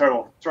that's a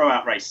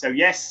throw-out race. So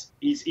yes,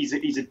 he's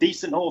a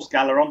decent horse,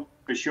 Galeron,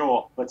 for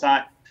sure. But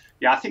I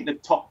think the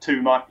top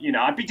two might.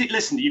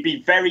 You'd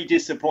be very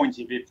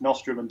disappointed if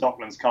Nostrum and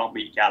Docklands can't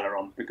beat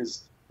Galeron,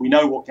 because we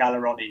know what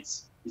Galeron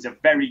is. He's a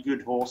very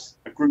good horse,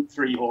 a Group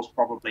 3 horse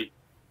probably,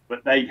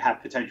 but they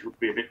have potential to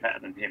be a bit better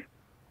than him.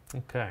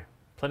 Okay,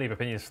 plenty of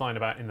opinions flying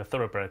about in the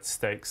Thoroughbred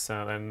Stakes.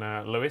 Then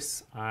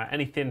Lewis,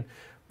 anything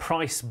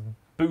price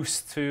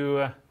boost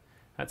to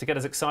get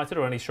us excited,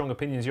 or any strong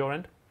opinions your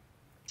end?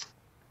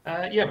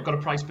 Yeah, we've got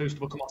a price boost.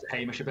 We'll come on to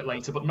Hamish a bit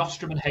later, but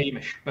Nostrum and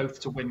Hamish both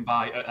to win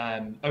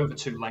by over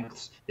 2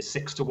 lengths is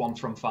 6-1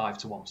 from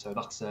 5-1. So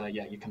that's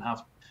you can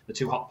have the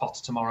 2 hot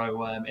pots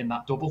tomorrow in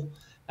that double.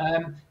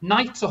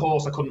 Knight's a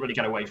horse I couldn't really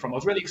get away from. I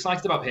was really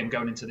excited about him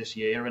going into this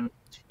year, and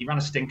he ran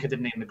a stinker,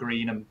 didn't he, in the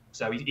green, and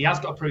so he has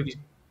got to prove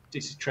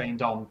he's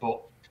trained on,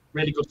 but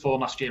really good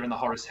form last year in the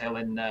Horace Hill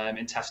in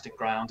testing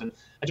ground, and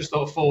I just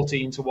thought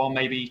 14-1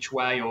 maybe each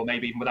way, or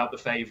maybe even without the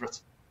favourite.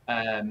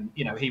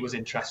 He was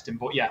interesting,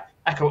 but yeah,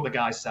 echo what the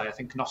guys say. I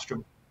think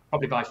Nostrum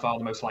probably by far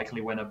the most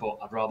likely winner, but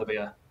I'd rather be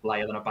a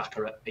layer than a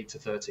backer at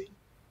 8-13.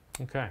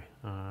 Okay,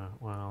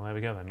 well there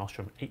we go then.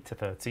 Nostrum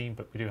 8-13,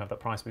 but we do have that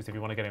price boost if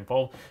you want to get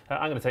involved.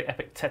 I'm going to take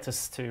Epic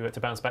Tetus to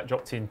bounce back,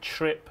 dropped in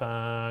trip.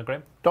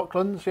 Graeme?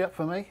 Docklands, yeah,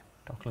 for me.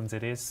 Docklands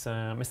it is.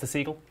 Mr.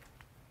 Segal?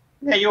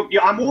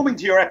 Yeah, I'm warming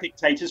to your Epic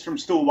Tetus from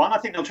stall 1. I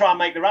think they'll try and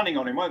make the running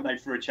on him, won't they,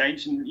 for a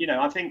change? And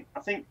I think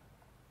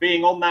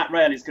being on that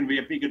rail is going to be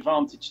a big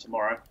advantage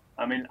tomorrow.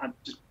 I mean, I'm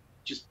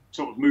just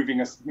sort of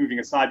moving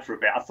aside for a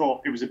bit. I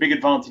thought it was a big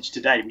advantage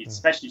today. We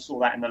especially saw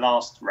that in the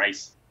last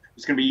race.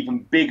 It's going to be even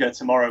bigger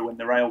tomorrow when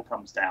the rail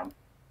comes down.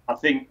 I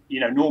think,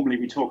 normally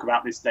we talk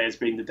about this day as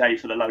being the day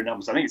for the low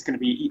numbers. I think it's going to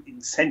be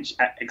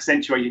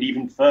accentuated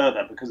even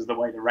further because of the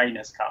way the rain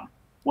has come.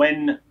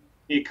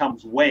 Here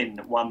comes Wen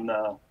won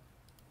the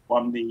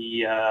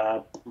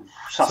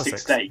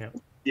Sussex Stakes.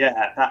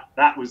 Yeah,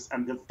 that was,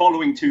 and the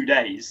following 2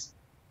 days,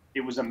 it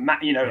was in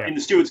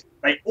the stewards,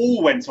 they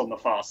all went on the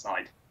far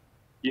side.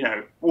 They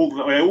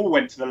all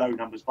went to the low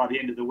numbers by the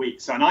end of the week.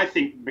 So, and I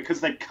think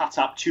because they've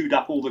chewed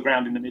up all the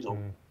ground in the middle,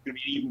 it's going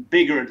to be an even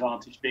bigger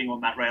advantage being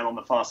on that rail on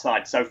the far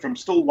side. So from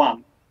stall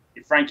 1,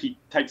 if Frankie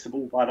takes the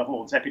ball by the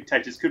horns, Epic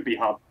Tetus could be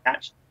hard to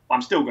catch.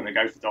 I'm still going to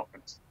go for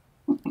Docklands.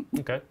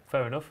 Okay,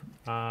 fair enough.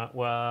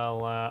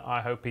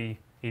 I hope he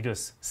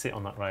does sit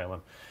on that rail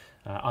and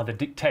either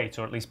dictate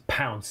or at least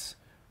pounce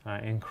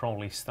in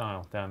Crawley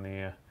style down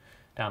the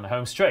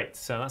home straight.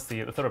 So that's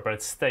the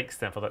Thoroughbred Stakes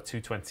then for that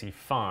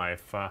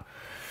 225.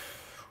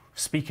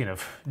 Speaking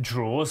of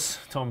draws,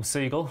 Tom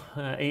Segal,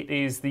 it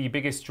is the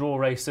biggest draw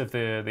race of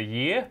the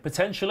year,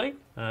 potentially.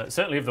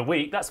 Certainly of the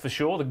week, that's for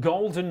sure. The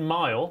Golden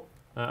Mile,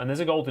 and there's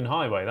a Golden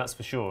Highway, that's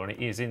for sure, and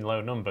it is in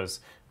low numbers.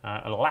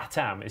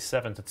 Latam is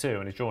 7-2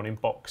 and is drawn in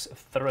box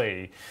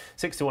 3.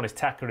 6-1 is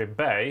Takari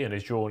Bay and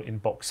is drawn in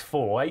box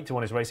 4.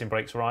 8-1 is Racing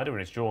Breaks Rider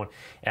and is drawn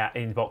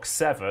in box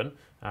 7.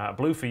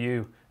 Blue for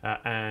You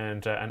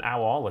and an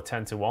Owl are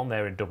 10-1.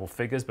 They're in double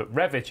figures, but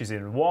Revich is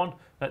in 1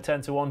 at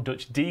 10-1.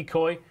 Dutch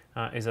Decoy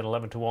is an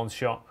 11-1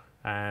 shot,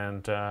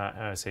 and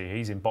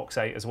he's in box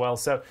 8 as well.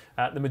 So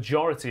the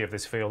majority of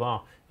this field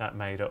are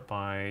made up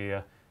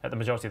by the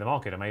majority of the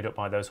market are made up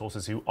by those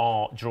horses who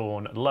are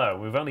drawn low.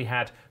 We've only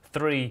had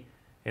 3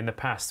 in the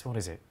past. What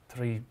is it?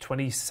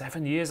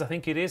 27 years, I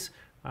think it is.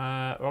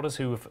 Rodders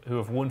who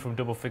have won from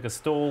double figure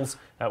stalls.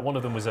 One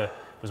of them was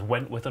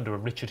Wentworth under a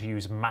Richard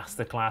Hughes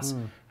masterclass.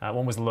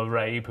 One was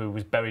Larabe, who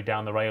was buried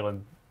down the rail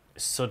and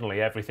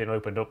suddenly everything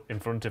opened up in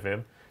front of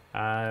him.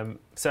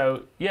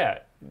 So yeah,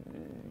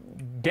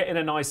 getting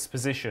a nice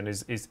position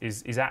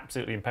is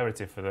absolutely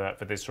imperative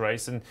for this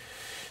race. And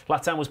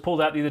Latam was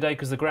pulled out the other day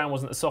because the ground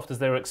wasn't as soft as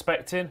they were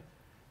expecting.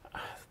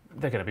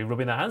 They're going to be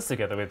rubbing their hands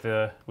together with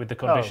the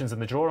conditions and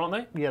the draw,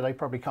 aren't they? Yeah, they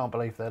probably can't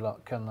believe their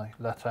luck, can they?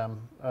 Latam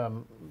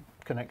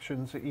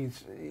connections.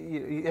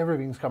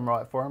 Everything's come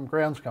right for him.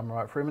 Ground's come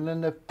right for him, and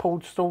then they've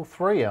pulled stall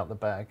 3 out the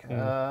bag,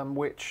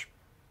 which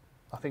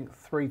I think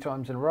 3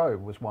 times in a row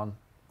was won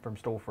from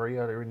stall 3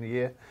 earlier in the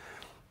year.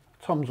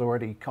 Tom's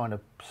already kind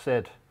of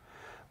said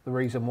the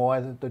reason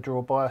why the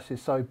draw bias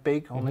is so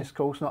big on this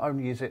course. Not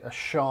only is it a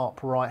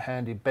sharp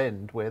right-handed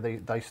bend where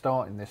they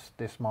start in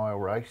this mile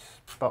race,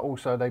 but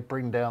also they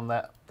bring down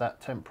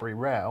that temporary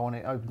rail and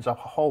it opens up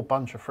a whole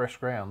bunch of fresh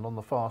ground on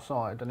the far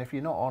side. And if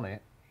you're not on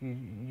it,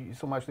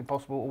 it's almost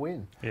impossible to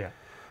win. Yeah.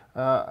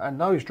 And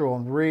those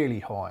drawn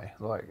really high.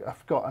 Like,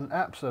 I've got an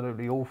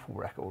absolutely awful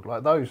record.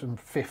 Like those from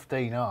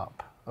 15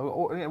 up,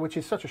 which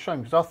is such a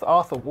shame because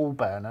Arthur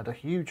Walbaum had a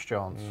huge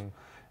chance.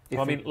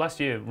 Well, I mean, last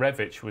year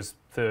Revich was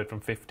 3rd from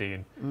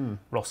 15.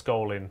 Ross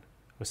Golin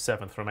was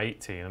 7th from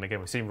 18. And again,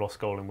 we've seen Ross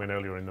Golin win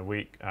earlier in the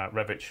week.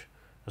 Revich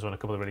has won a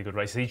couple of really good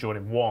races. He joined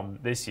in 1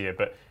 this year,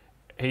 but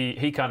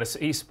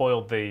he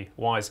spoiled the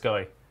wise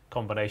guy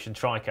combination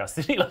tricast,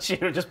 didn't he, last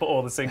year? Just put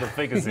all the single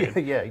figures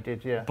in. Yeah, he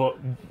did, yeah. But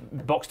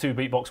box 2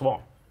 beat box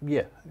 1.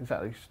 Yeah,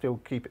 exactly. Still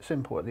keep it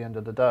simple at the end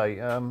of the day.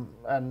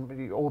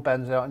 And all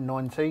bands out in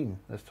 19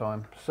 this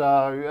time.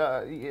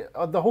 So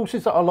the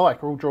horses that I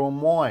like are all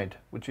drawn wide,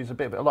 which is a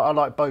bit of I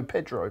like Bo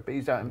Pedro, but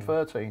he's out in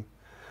 13.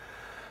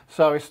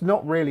 So it's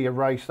not really a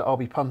race that I'll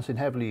be punting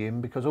heavily in,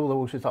 because all the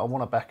horses that I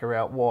want to back are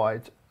out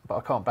wide, but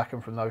I can't back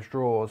them from those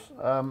draws.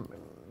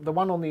 The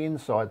one on the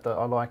inside that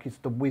I like is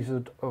the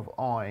Wizard of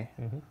Eye,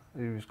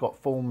 who's got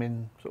form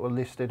in sort of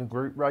listed and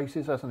group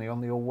races, hasn't he?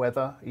 On the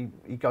all-weather,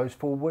 he goes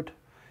forward.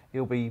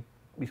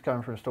 He's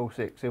going from stall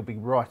 6. He'll be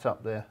right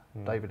up there,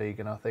 David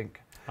Egan, I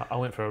think. I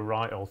went for a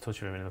right old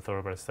touch of him in the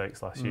Thoroughbred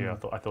Stakes last year.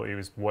 I thought he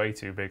was way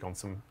too big on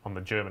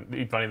the German.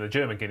 He'd run in the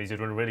German Guineas. He'd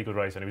run a really good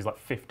race, and he was like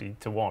 50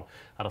 to 1.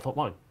 And I thought,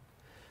 my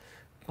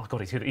God,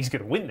 he's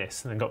going to win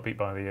this, and then got beat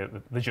by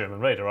the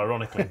German Raider,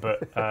 ironically.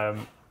 But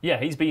yeah,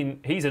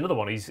 he's another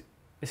one.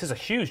 This is a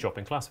huge drop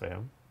in class for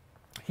him.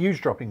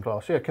 Huge drop in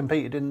class. Yeah,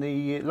 competed in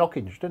the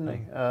Lockinge, didn't he?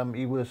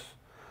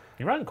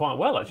 He ran quite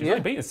well, actually. He's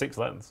only beaten 6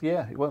 lengths.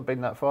 Yeah, he wasn't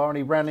been that far, and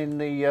he ran in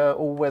the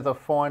all-weather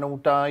final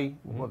day.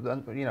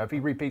 You know, if he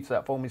repeats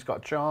that form, he's got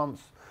a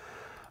chance.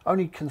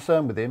 Only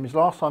concern with him is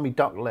last time he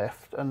ducked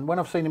left, and when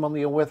I've seen him on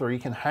the all-weather, he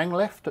can hang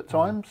left at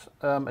times.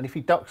 And if he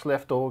ducks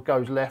left or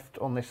goes left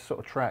on this sort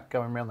of track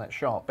going around that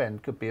sharp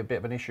bend, could be a bit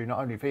of an issue, not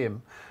only for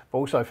him, but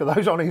also for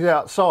those on his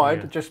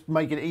outside, just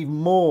make it even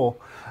more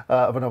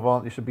of an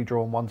advantage to be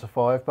drawn 1 to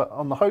 5. But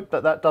on the hope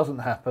that that doesn't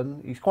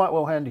happen, he's quite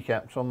well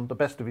handicapped on the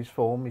best of his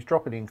form. He's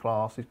dropping in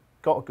class. He's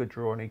got a good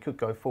draw, and he could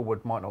go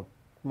forward. Might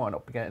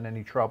not be getting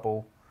any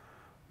trouble.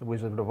 The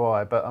Wizard of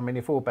Eye, but I mean,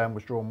 if Orban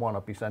was drawn 1,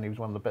 I'd be saying he was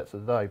one of the bets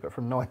of the day. But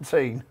from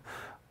 19,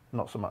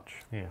 not so much.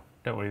 Yeah,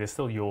 don't worry. There's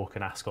still York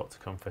and Ascot to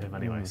come for him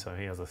anyway, so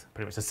he has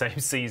pretty much the same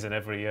season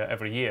every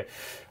year.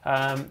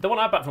 The one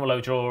I backed from a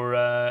low draw,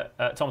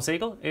 Tom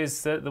Segal,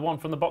 is the one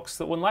from the box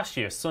that won last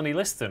year, Sonny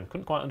Liston.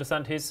 Couldn't quite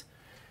understand his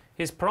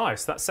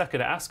price. That second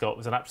at Ascot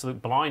was an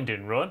absolute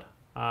blinding run,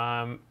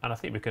 and I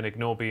think we can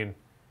ignore being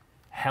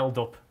held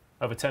up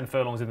over 10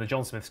 furlongs in the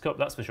John Smith's Cup.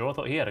 That's for sure. I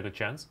thought he had a good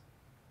chance.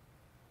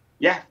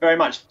 Yeah, very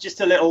much. Just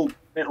a little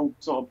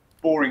sort of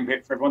boring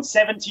bit for everyone.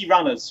 70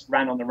 runners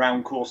ran on the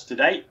round course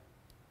today.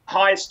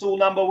 Highest stall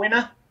number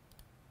winner,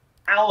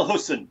 Al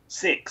Hussein,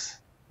 6.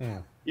 Yeah.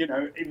 You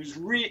know, it was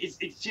really.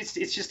 It's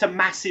just a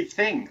massive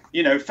thing.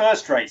 You know,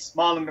 first race,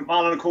 mile and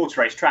a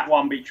quarter race. Trap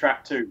 1 beat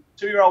Trap 2.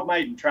 2-year-old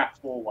maiden, Trap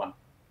 4 won.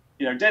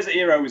 You know, Desert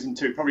Hero was in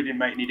 2. Probably didn't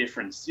make any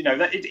difference. You know,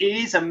 that it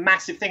is a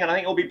massive thing, and I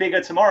think it'll be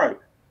bigger tomorrow.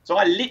 So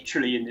I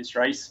literally in this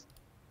race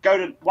go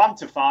to 1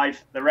 to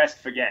 5. The rest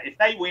forget. If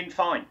they win,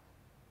 fine.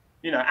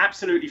 You know,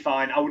 absolutely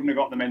fine. I wouldn't have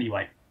got them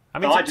anyway. I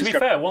mean, to be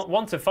fair,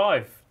 1 to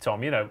 5,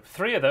 Tom. You know,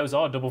 3 of those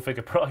are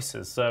double-figure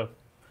prices. So,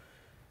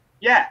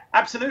 yeah,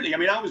 absolutely. I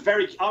mean, I was.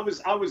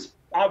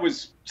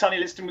 Sonny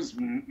Liston was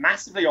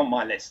massively on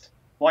my list.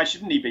 Why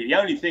shouldn't he be? The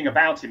only thing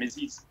about him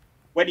is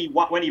when he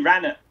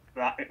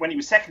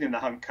was second in the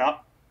Hunt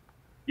Cup,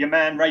 your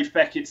man Rafe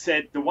Beckett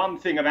said the one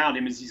thing about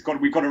him is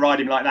we've got to ride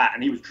him like that,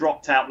 and he was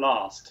dropped out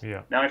last.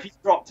 Yeah. Now, if he's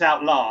dropped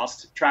out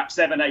last, Trap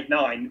 7, 8,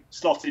 9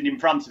 slotted in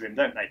front of him,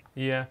 don't they?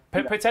 Yeah,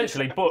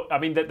 potentially. But I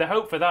mean, the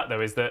hope for that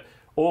though is that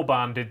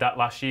Orban did that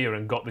last year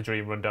and got the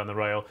dream run down the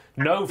rail.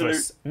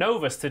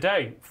 Novus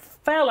today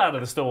fell out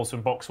of the stalls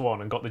from box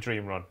 1 and got the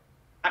dream run.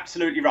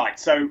 Absolutely right.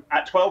 So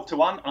at 12 to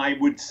 1, I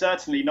would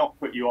certainly not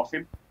put you off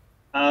him.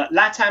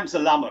 Latam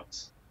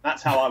Zalamux,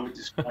 that's how I would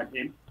describe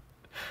him.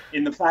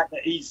 In the fact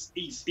that he's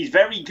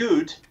very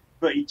good,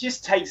 but he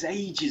just takes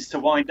ages to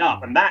wind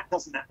up, and that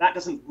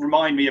doesn't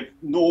remind me of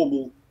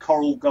normal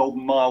Coral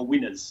Golden Mile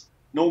winners.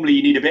 Normally,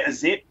 you need a bit of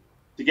zip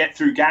to get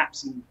through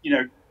gaps and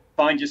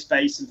find your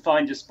space and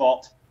find your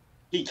spot.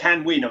 He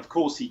can win, of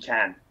course he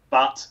can,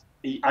 but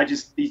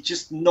he's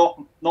just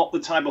not the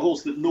type of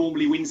horse that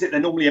normally wins it. They're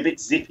normally a bit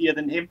zippier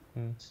than him.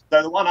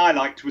 So the one I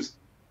liked was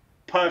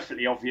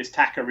perfectly obvious,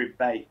 Takarib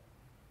Bay.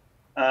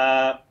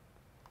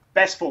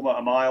 Best form at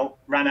a mile,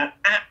 ran an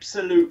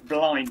absolute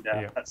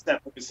blinder at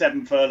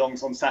 7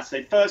 furlongs on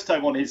Saturday. First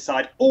home on his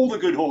side. All the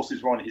good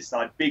horses were on his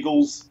side.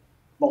 Biggles,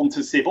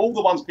 Montasiv, all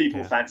the ones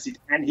people fancied,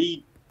 and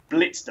he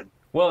blitzed them.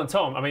 Well, and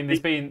Tom, I mean,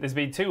 there's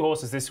been 2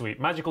 horses this week.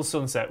 Magical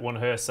Sunset won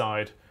her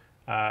side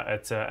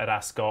at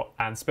Ascot,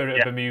 and Spirit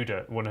of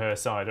Bermuda won her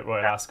side at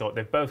Royal Ascot.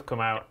 They've both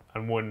come out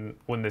and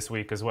won this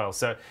week as well.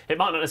 So it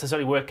might not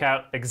necessarily work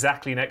out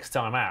exactly next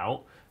time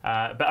out.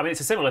 But I mean,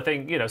 it's a similar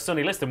thing. You know,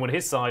 Sonny Liston won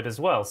his side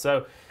as well.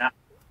 So,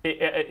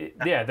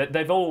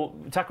 they've all.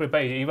 Takarib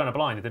Bay, he ran a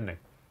blinder, didn't he?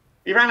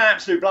 He ran an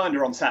absolute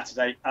blinder on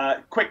Saturday.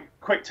 Quick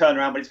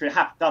turnaround, but it's been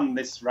done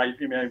this race.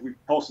 You know,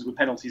 horses with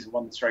penalties have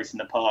won this race in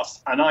the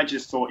past, and I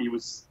just thought he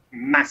was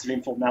massively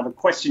informed. Now, the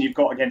question you've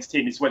got against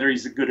him is whether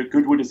he's as good at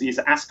Goodwood as he is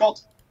at Ascot.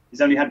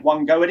 He's only had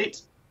 1 go at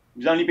it.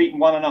 He's only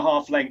beaten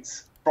 1.5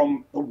 lengths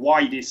from the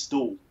widest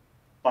stall.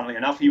 Funnily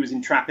enough, he was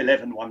in Trap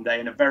 11 one day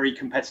in a very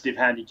competitive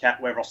handicap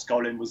where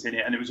Roscollin was in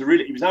it, and he was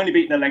only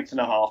beaten 1.5 lengths,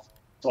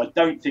 so I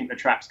don't think the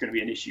trap's going to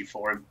be an issue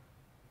for him.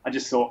 I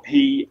just thought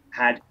he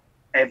had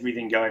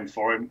everything going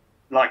for him,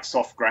 like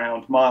soft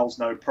ground, miles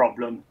no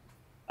problem.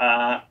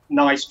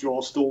 Nice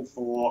draw, stall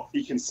 4.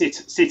 He can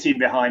sit in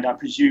behind. I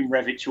presume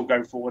Revich will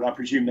go forward. I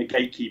presume the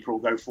Gatekeeper will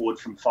go forward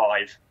from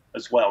 5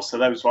 as well. So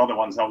those were other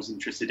ones I was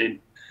interested in.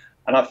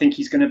 And I think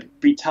he's going to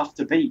be tough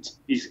to beat.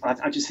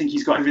 I just think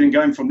he's got everything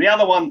going from the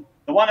other one.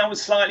 The one I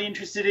was slightly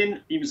interested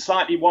in, he was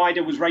slightly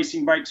wider, was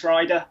Racing Breaks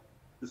Rider,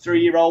 the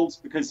 3-year-old,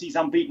 because he's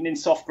unbeaten in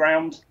soft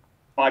ground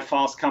by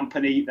Fast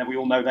Company. Then we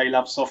all know they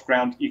love soft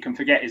ground. You can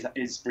forget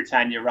his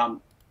Britannia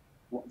run.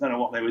 I don't know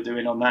what they were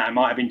doing on that. It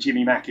might have been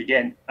Jimmy Mack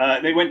again.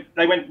 They went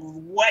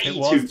way too. It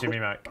was Jimmy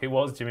Mack. It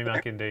was Jimmy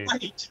Mack indeed.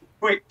 Way too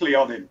quickly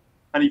on him,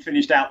 and he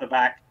finished out the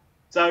back.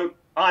 So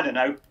I don't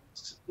know.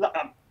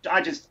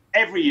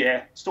 Every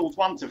year stalls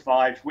 1 to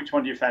 5. Which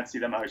one do you fancy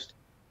the most?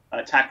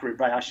 Thackeray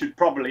Bay. I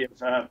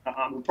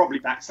will probably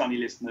back Sunny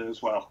Listener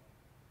as well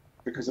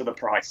because of the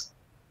price.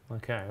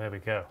 Okay, there we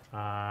go.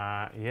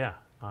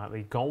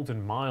 The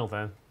Golden Mile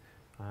then,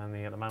 and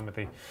the man with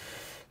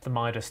the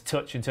Midas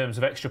touch in terms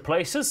of extra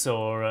places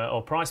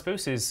or price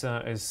boost is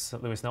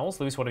Lewis Knowles.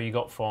 Lewis, what have you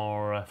got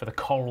for the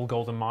Coral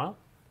Golden Mile?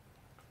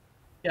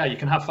 Yeah, you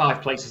can have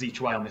 5 places each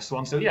way on this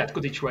one. So yeah, it's a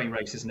good each way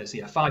race, isn't it? So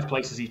yeah, 5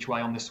 places each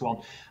way on this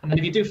one. And then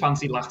if you do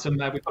fancy Latham,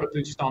 we've got a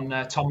boost on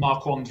Tom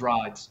Marquand's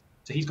rides.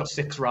 So he's got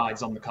 6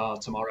 rides on the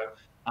card tomorrow.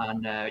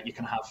 And you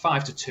can have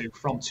 5 to 2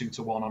 from 2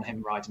 to 1 on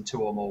him riding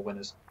 2 or more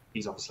winners.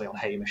 He's obviously on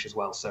Hamish as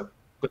well. So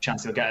good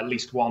chance he'll get at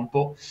least 1.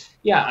 But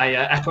yeah, I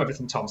echo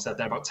everything Tom said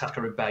there about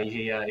Thackeray Bay.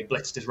 He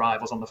blitzed his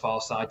rivals on the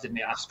far side, didn't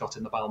he, at Ascot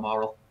in the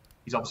Balmoral.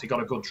 He's obviously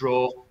got a good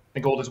draw. I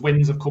think all his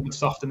wins have come with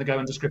soft in the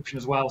going description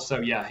as well. So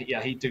yeah,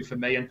 he'd do for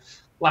me. And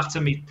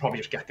Latham, he'd probably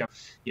just get go.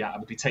 Yeah, I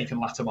would be taking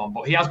Latham on.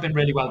 But he has been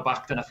really well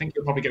backed, and I think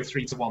he'll probably go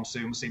 3 to 1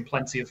 soon. We're seeing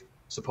plenty of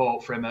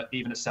support for him,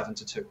 even at 7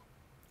 to 2.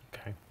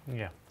 Okay,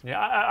 yeah.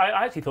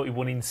 I actually thought he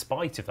won in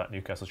spite of that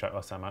Newcastle track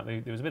last time out.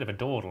 There was a bit of a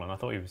dawdle, and I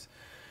thought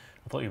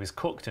he was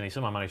cooked, and he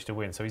somehow managed to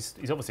win. So he's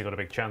obviously got a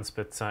big chance,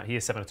 but he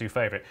is 7 to 2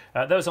 favourite.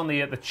 Those on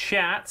the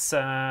chats,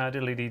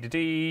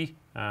 diddly-dee-dee-dee.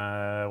 What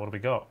have we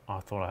got?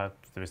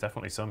 There was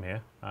definitely some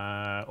here.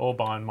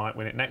 Orban might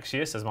win it next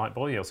year, says Mike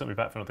Boy. He'll certainly be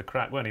back for another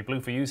crack, won't he? Blue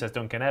for you, says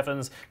Duncan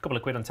Evans. A couple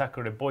of quid on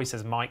Thackeray Boy,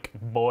 says Mike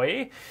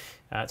Boy.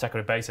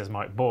 Thackeray Bay, says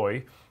Mike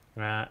Boy.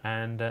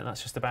 And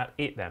that's just about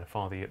it then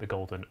for the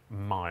Golden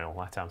Mile.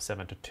 Latam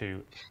 7 to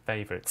 2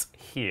 favourites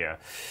here.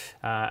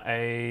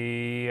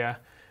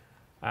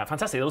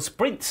 Fantastic little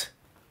sprint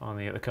on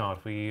the card.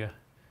 We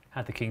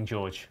had the King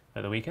George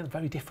at the weekend.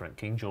 Very different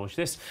King George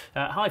this.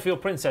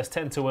 Highfield Princess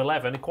 10 to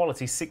 11.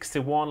 Equality 6 to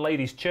 1.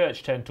 Ladies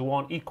Church 10 to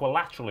 1.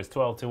 Equilateral is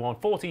 12 to 1.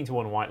 14 to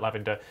 1 White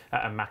Lavender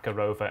and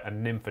Makarova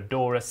and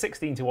Nymphadora.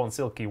 16 to 1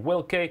 Silky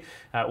Wilkie.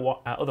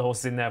 Other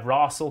horses in there.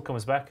 Rarsel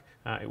comes back.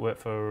 It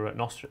worked for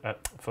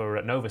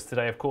Novus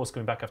today, of course,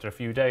 coming back after a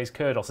few days.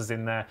 Kurdos is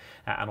in there.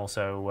 And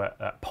also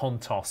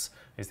Pontos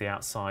is the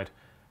outside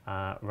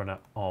runner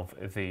of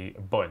the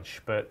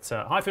bunch. But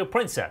Highfield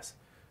Princess,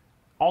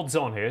 odds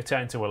on here,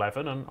 10 to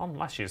 11, and on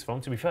last year's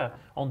form, to be fair,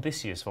 on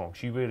this year's form,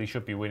 she really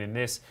should be winning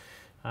this.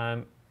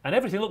 And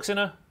everything looks in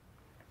her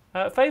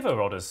favour,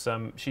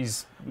 Rodders.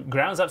 She's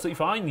ground's absolutely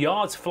fine,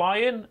 yards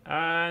flying,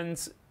 and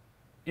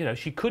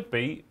she could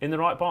be in the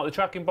right part of the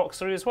track in box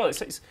 3 as well.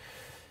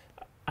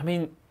 I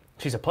mean,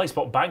 she's a play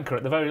spot banker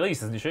at the very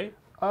least, isn't she?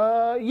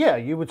 Yeah,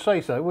 you would say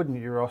so, wouldn't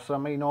you, Ross? I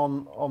mean,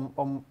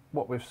 on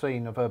what we've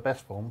seen of her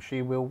best form,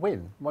 she will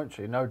win, won't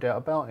she? No doubt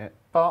about it.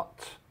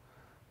 But,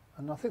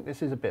 and I think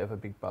this is a bit of a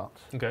big but.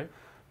 Okay.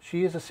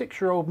 She is a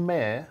 6-year-old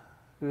mare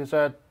who has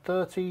had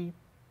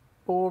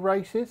 34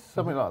 races,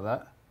 something like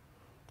that.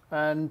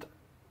 And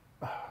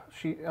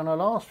she, on her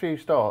last few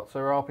starts,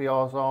 her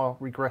RPRs are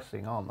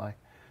regressing, aren't they?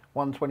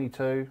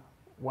 122,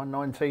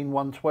 119,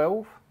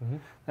 112.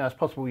 Now, it's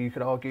possible you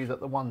could argue that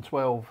the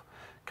 112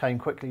 came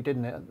quickly,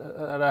 didn't it,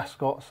 at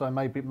Ascot, so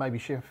maybe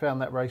she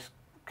found that race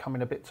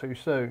coming a bit too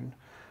soon.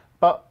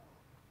 But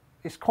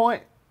it's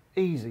quite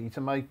easy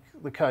to make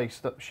the case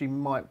that she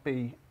might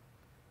be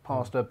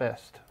past her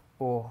best,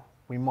 or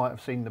we might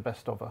have seen the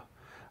best of her.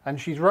 And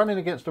she's running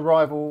against a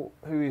rival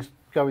who is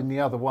going the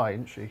other way,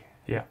 isn't she?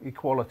 Yeah,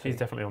 Equality. She's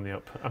definitely on the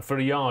up. And for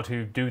a yard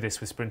who do this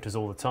with sprinters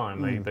all the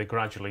time, they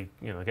gradually,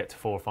 get to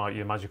 4 or 5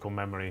 year magical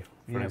memory,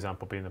 for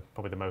example, being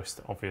probably the most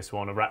obvious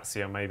one.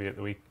 Orazio maybe at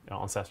the week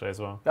on Saturday as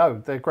well.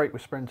 Oh, they're great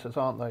with sprinters,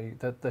 aren't they?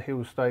 The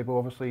Hill stable,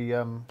 obviously,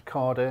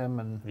 Cardem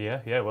and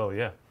yeah.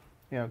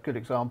 Good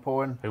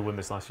example. And who won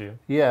this last year?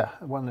 Yeah,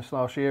 won this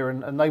last year,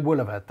 and they will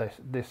have had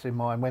this in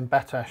mind when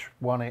Batash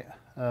won it.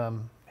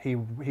 He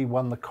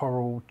won the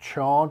Coral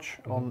Charge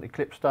on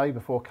Eclipse Day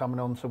before coming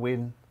on to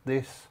win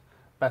this.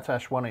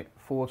 Batash won it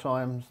 4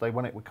 times. They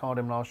won it with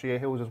Cardem last year.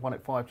 Hills has won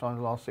it 5 times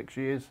the last 6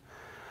 years.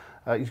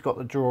 He's got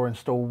the draw in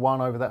stall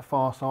 1 over that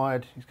far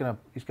side. He's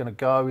gonna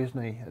go,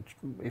 isn't he?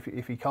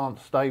 If he can't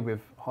stay with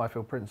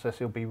Highfield Princess,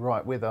 he'll be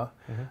right with her.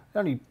 The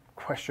only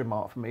question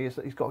mark for me is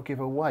that he's got to give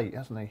her weight,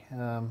 hasn't he?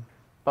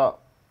 But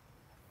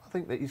I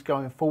think that he's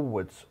going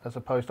forwards as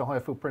opposed to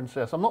Highfield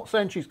Princess. I'm not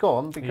saying she's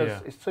gone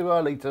because it's too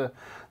early to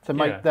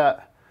make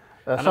that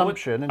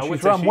assumption. And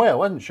she's run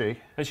well, hasn't she?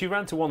 And she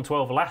ran to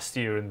 112 last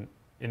year, and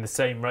in the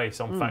same race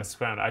on fast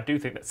ground. I do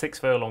think that 6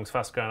 furlongs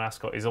fast ground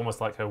Ascot is almost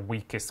like her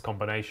weakest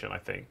combination, I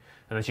think.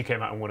 And then she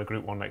came out and won a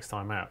Group 1 next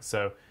time out.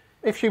 So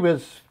if she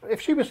was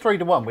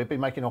 3-1, we'd be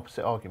making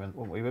opposite argument,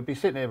 wouldn't we? We'd be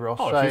sitting here, Ross,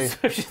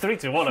 if she's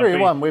 3-1,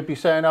 3-1, we'd be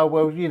saying, oh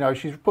well, you know,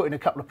 she's put in a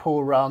couple of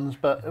poor runs,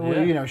 but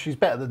well, you know, she's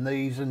better than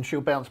these, and she'll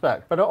bounce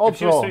back. But odds if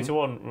she was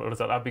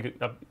 3-1, I'd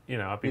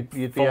be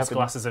you'd false be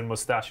glasses and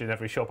moustache in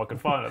every shop I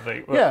could find. I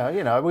think. Yeah,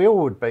 you know, we all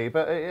would be.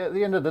 But at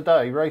the end of the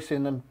day,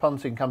 racing and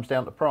punting comes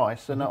down to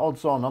price, and at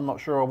odds on, I'm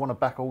not sure I want to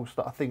back a horse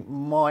that I think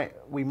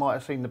we might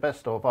have seen the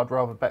best of. I'd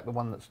rather back the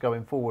one that's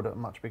going forward at a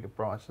much bigger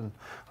price, and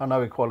I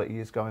know Equality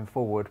is going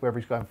forward. Whether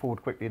he's going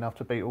forward quickly enough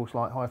to beat a horse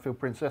like Highfield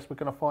Princess, we're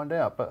going to find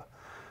out, but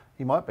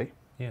he might be.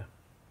 Yeah.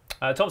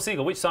 Tom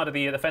Segal, which side of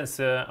the fence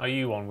are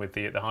you on with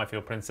the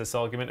Highfield Princess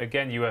argument?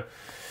 Again,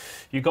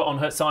 you got on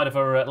her side of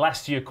her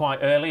last year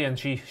quite early, and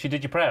she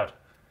did you proud.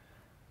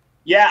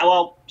 Yeah,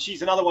 well,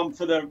 she's another one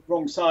for the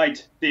wrong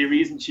side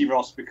theory, isn't she,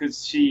 Ross?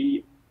 Because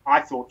I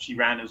thought she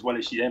ran as well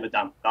as she'd ever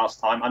done last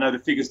time. I know the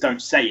figures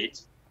don't say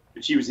it,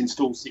 but she was in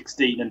stall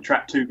 16 and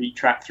trap 2 beat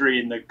trap 3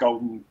 in the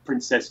Golden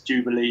Princess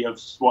Jubilee of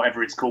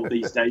whatever it's called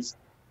these days.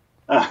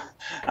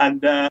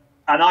 And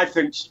I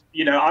think,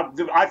 you know,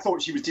 I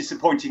thought she was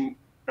disappointing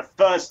the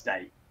first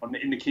day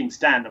in the King's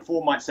Stand. The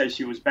form might say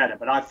she was better,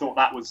 but I thought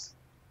that was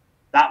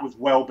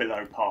well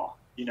below par.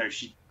 You know,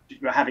 she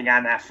having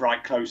Anaf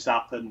right close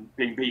up and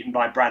being beaten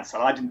by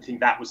Bradsell. I didn't think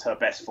that was her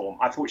best form.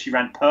 I thought she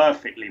ran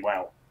perfectly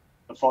well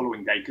the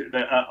following day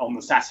on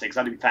the Saturday, because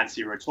I didn't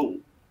fancy her at all.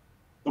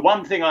 The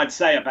one thing I'd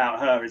say about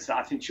her is that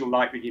I think she'll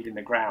like the giving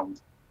the ground,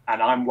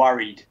 and I'm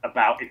worried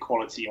about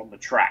Equality on the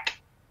track.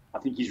 I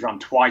think he's run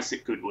twice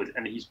at Goodwood,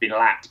 and he's been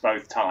lapped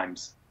both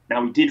times.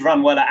 Now, he did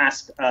run well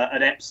at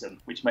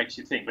Epsom, which makes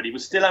you think, but he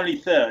was still only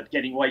third,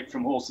 getting weight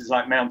from horses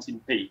like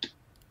Mountain Peak,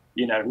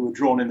 you know, who were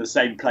drawn in the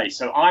same place.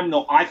 So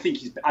I think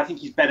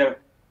he's better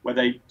where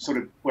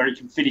he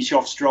can finish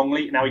off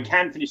strongly. Now, he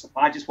can finish off.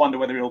 I just wonder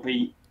whether he'll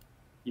be,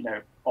 you know,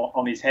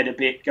 on his head a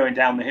bit going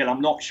down the hill.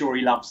 I'm not sure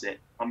he loves it.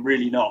 I'm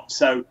really not.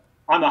 So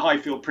I'm a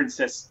Highfield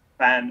Princess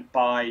fan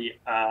by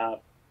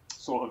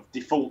sort of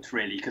default,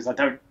 really, because I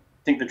don't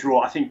think the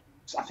draw. I think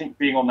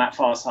being on that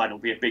far side will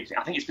be a big thing.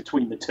 I think it's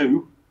between the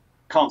two.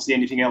 Can't see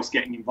anything else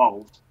getting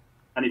involved.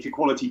 And if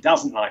Equality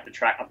doesn't like the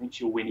track, I think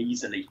she'll win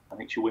easily. I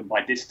think she'll win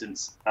by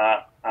distance,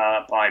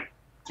 by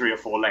 3 or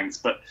 4 lengths.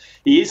 But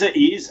he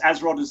is,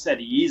 as Rod has said,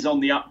 he is on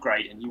the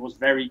upgrade, and he was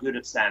very good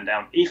at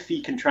Sandown. If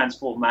he can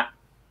transform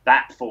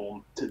that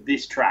form to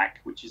this track,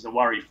 which is a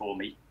worry for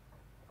me,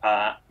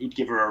 he'd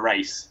give her a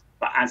race.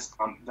 But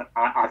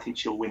I think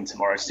she'll win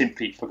tomorrow,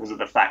 simply because of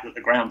the fact that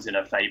the ground's in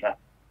her favour,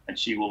 and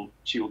she'll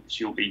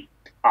be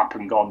up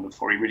and gone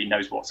before he really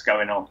knows what's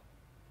going on.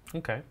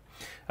 Okay.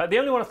 The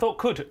only one I thought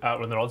could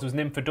outrun the odds was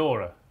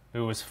Nymphadora,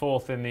 who was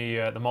 4th in the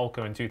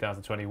Molko in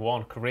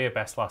 2021, career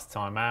best last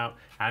time out.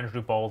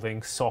 Andrew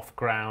Balding, soft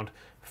ground.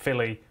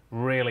 Filly,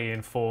 really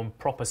in form,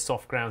 proper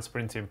soft ground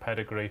sprinting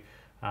pedigree.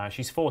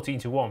 She's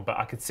 14-1, but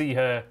I could see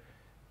her.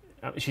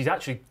 She's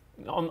actually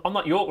on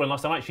that York run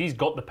last time out. She's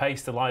got the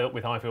pace to lie up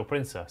with Highfield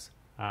Princess.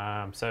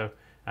 So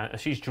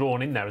she's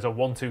drawn in there as a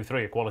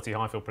 1-2-3, a quality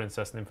Highfield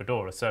Princess and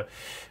Nymphadora. So.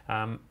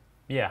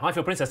 Yeah,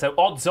 Highfield Princess. So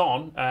odds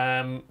on.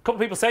 A couple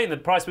of people saying the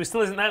price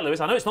still isn't there,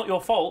 Lewis. I know it's not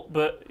your fault,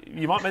 but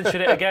you might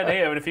mention it again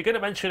here. And if you're going to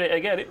mention it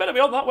again, it better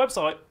be on that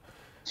website.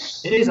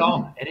 It is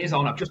on. It is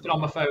on. I've just been on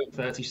my phone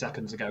 30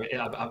 seconds ago.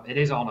 It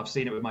is on. I've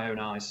seen it with my own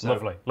eyes.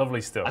 So lovely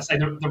stuff. I say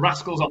the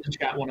rascals on the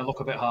chat want to look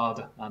a bit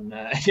harder, and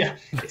yeah.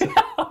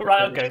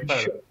 Right.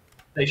 Okay.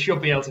 They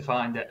should be able to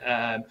find it.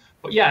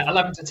 But yeah,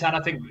 11-10. I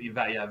think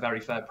very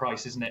fair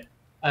price, isn't it?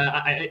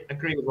 I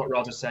agree with what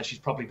Rod has said. She's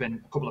probably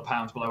been a couple of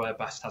pounds below her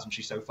best, hasn't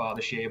she, so far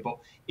this year? But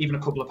even a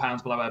couple of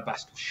pounds below her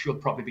best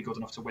should probably be good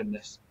enough to win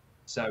this.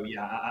 So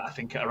yeah, I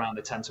think at around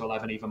the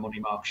 10-11 even money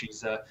mark,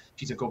 she's a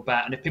good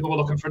bet. And if people were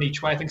looking for an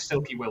each way, I think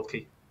Silky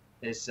Wilkie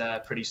is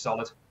pretty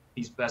solid.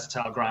 He's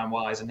versatile ground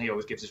wise, and he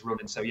always gives us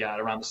running. So yeah,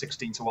 around the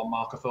 16-1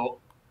 mark, I thought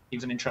he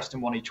was an interesting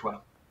one each way.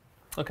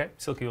 Okay,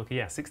 Silky Wilkie,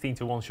 yeah,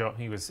 16-1 shot.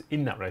 He was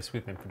in that race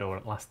with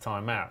Nymphadora last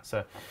time out.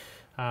 So.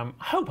 I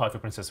hope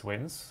Highfield Princess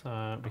wins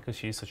because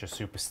she is such a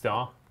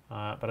superstar.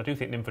 But I do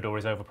think Nymphadora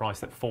is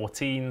overpriced at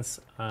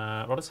 14s.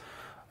 Rodders?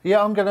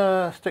 Yeah, I'm going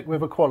to stick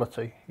with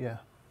Equality, yeah.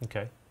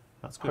 Okay,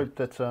 that's good.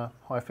 Hope that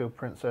Highfield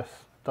Princess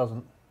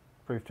doesn't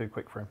prove too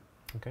quick for him.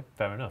 Okay,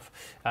 fair enough.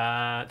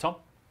 Tom?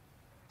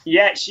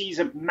 Yeah, she's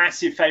a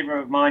massive favourite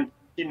of mine.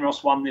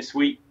 Kinross won this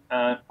week.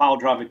 Pile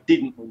Driver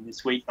didn't win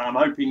this week, but I'm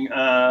hoping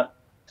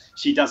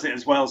she does it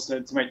as well, so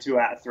to make 2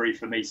 out of 3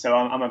 for me. So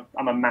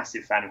I'm a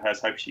massive fan of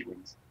hers. Hope she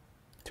wins.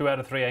 2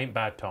 out of 3 ain't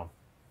bad, Tom.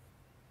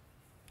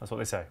 That's what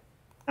they say.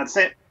 That's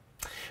it.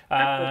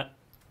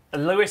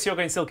 Lewis, you're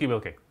going Silky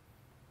Wilkie?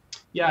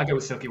 Yeah, I go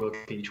with Silky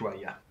Wilkie each way,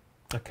 yeah.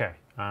 Okay.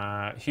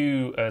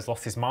 Hugh has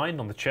lost his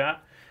mind on the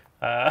chat,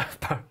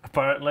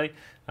 apparently,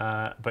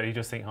 but he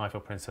does think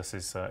Highfield Princess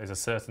is a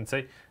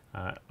certainty.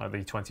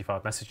 The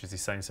 25 messages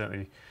he's saying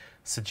certainly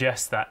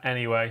suggests that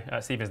anyway.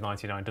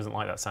 Stevens99 doesn't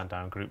like that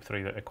Sandown Group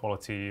 3 that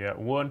Equality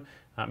won.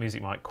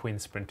 Music Mike, Quinn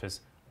Sprinters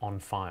on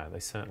fire. They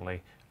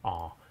certainly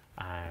are.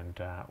 And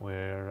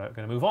we're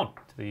going to move on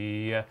to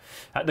the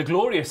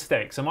Glorious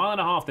Stakes. A mile and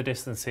a half the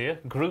distance here.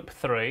 Group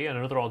 3 and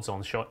another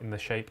odds-on shot in the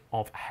shape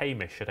of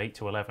Hamish at 8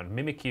 to 11.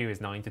 Mimic You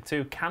is 9 to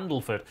 2.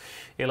 Candleford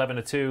 11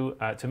 to 2.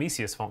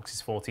 Tomesius Fox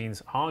is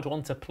 14s. Hard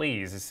One to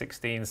Please is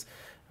 16s.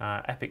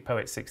 Epic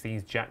Poet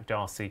 16s. Jack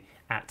Darcy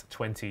at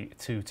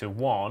 22 to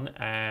 1.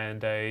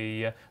 And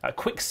a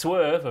quick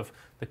swerve of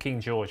the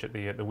King George at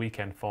the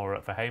weekend for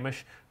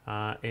Hamish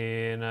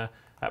in.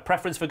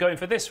 Preference for going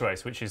for this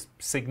race, which is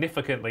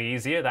significantly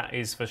easier, that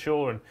is for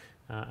sure,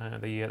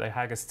 and the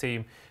Haggis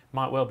team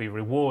might well be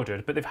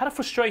rewarded. But they've had a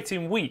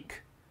frustrating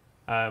week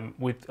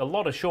with a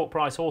lot of short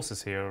price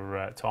horses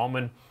here, Tom,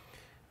 and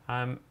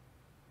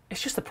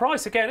it's just the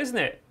price again, isn't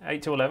it?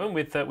 8 to 11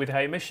 with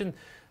Hamish. And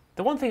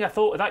the one thing I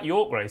thought of that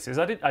York race is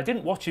I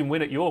didn't watch him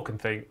win at York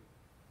and think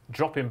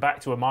drop him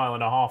back to a mile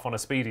and a half on a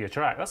speedier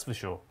track. That's for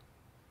sure.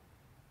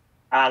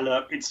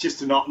 Look, it's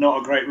just not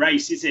a great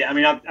race, is it? I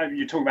mean,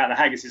 you're talking about the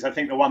Haggises. I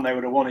think the one they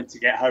would have wanted to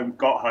get home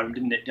got home,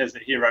 didn't it?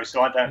 Desert Hero.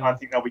 So I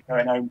think they'll be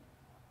going home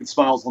with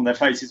smiles on their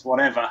faces,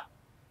 whatever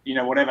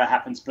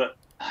happens. But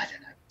I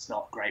don't know. It's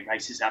not a great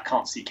race, is it? I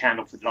can't see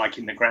Candleford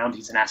liking the ground.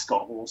 He's an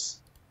Ascot horse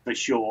for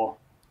sure.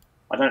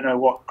 I don't know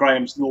what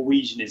Graham's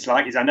Norwegian is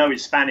like. I know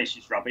his Spanish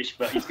is rubbish,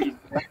 but he's going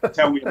to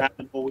tell me about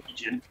the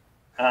Norwegian.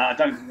 I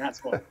don't think that's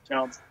got a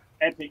chance.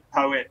 Epic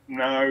Poet,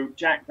 no.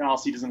 Jack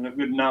Darcy doesn't look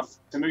good enough.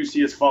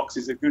 Tomesius Fox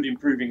is a good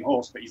improving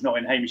horse, but he's not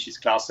in Hamish's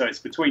class, so it's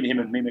between him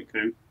and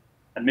Mimiku.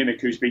 And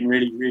Mimiku's been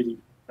really, really,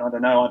 I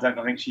don't know.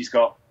 I think she's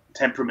got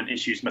temperament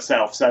issues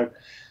myself. So,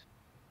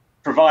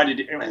 provided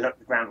look,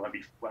 the ground won't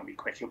be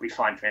quick, it'll be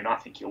fine for him. I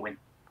think he'll win.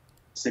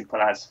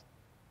 Simple as.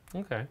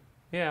 Okay.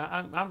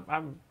 Yeah,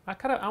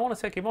 I want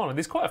to take him on. And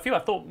there's quite a few I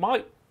thought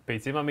might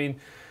beat him. I mean,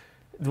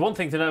 the one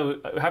thing to know,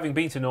 having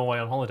been to Norway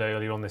on holiday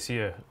earlier on this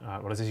year,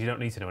 is you don't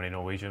need to know any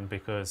Norwegian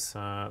because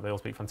they all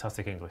speak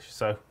fantastic English.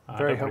 So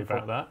Very don't worry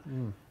helpful. about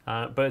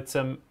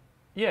that.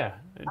 Yeah.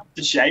 It's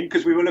a shame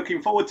because we were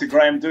looking forward to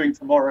Graham doing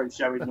tomorrow's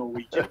show in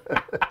Norwegian.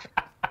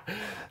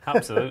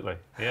 Absolutely,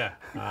 yeah.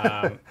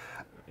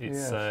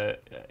 It's Yes.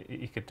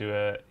 you could do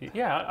a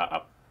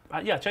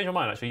change your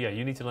mind actually. Yeah,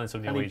 you need to learn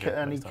some Norwegian.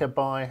 Annika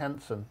by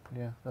Hansen.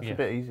 Yeah, that's a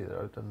bit easier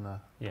though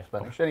than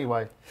Spanish.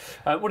 Anyway,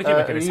 what did you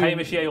reckon? Is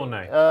Hamish yay or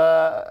nay?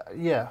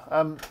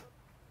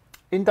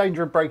 In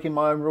danger of breaking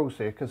my own rules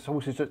here because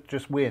horses that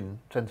just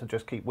tend to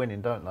just keep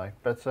winning, don't they?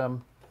 But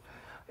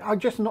I'm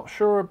just not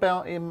sure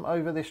about him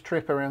over this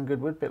trip around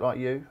Goodwood. A bit like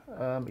you,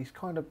 he's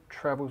kind of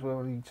travels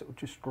well. He sort of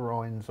just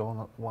grinds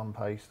on at one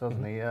pace,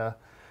 doesn't he?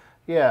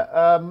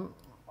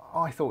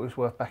 I thought it was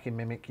worth backing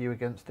Mimic You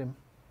against him.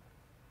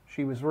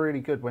 She was really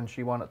good when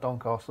she won at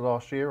Doncaster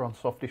last year on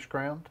softish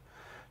ground.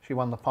 She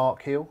won the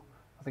Park Hill,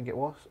 I think it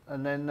was.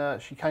 And then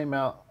she came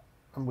out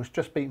and was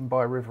just beaten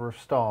by River of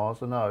Stars,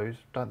 the nose.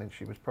 Don't think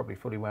she was probably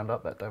fully wound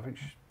up that day. I think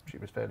she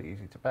was fairly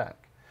easy to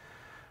back.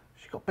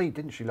 She got beat,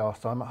 didn't she,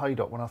 last time at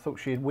Haydock when I thought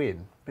she'd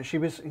win. But she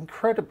was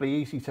incredibly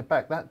easy to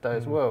back that day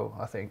as well,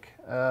 I think.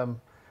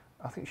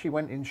 I think she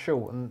went in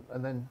short and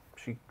then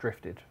she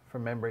drifted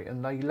from memory.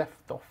 And they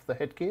left off the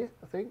headgear,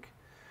 I think.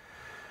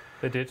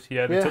 They did,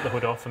 yeah. They took the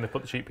hood off and they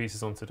put the cheap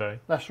pieces on today.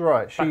 That's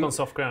right. Back on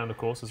soft ground, of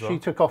course, as well. She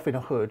took off in a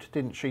hood,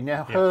 didn't she?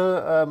 Now,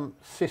 her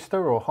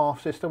sister or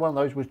half-sister, one of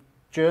those was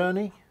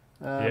Journey,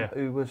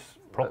 who was...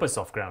 Proper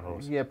soft ground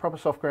horse. Yeah, proper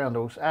soft ground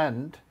horse.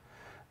 And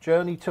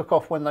Journey took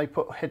off when they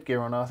put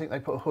headgear on her. I think they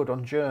put a hood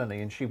on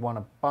Journey and she won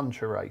a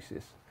bunch of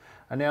races.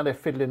 And now they're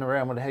fiddling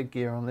around with the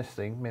headgear on this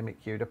thing, Mimic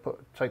You. They're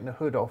taking the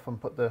hood off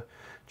and put the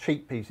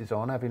cheap pieces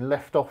on, having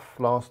left off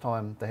last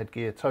time the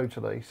headgear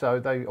totally. So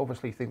they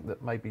obviously think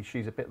that maybe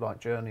she's a bit like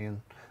Journey and,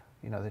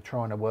 they're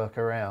trying to work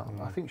her out.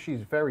 I think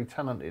she's very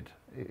talented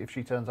if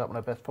she turns up on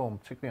her best form,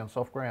 particularly on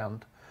soft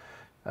ground.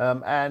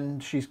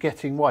 And she's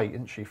getting weight,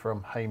 isn't she,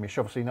 from Hamish?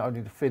 Obviously, not only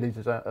the fillies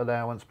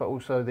allowance, but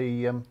also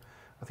the,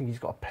 I think he's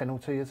got a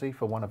penalty, has he,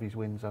 for one of his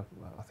wins, I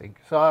think.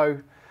 So...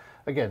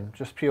 Again,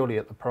 just purely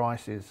at the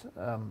prices,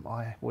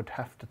 I would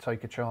have to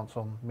take a chance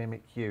on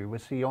Mimic You.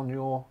 Was he on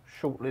your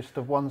short list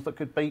of ones that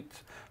could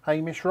beat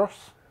Hamish,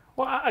 Ross?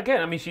 Well,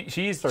 again, I mean,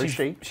 she's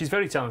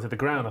very talented. The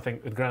ground, I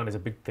think the ground is a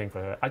big thing for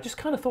her. I just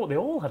kind of thought they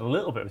all had a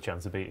little bit of a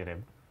chance of beating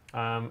him.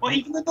 Well,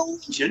 even the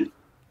Norwegian?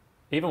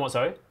 Even what,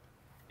 sorry?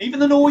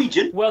 Even the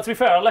Norwegian? Well, to be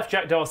fair, I left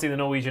Jack Darcy the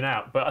Norwegian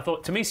out, but I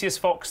thought Tomesius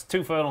Fox,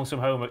 2 furlongs from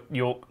home at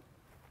York,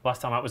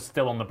 last time I was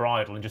still on the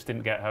bridle and just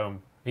didn't get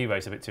home. He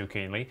raced a bit too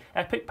keenly.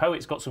 Epic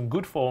Poet's got some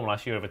good form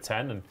last year over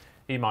 10, and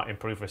he might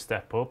improve for a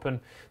step up. And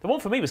the one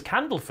for me was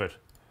Candleford.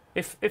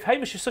 If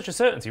Hamish is such a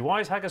certainty, why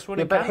is Haggis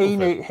running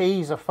Candleford?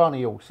 He's a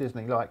funny horse,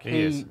 isn't he? Like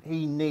he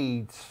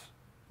needs,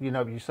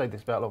 you say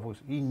this about a lot of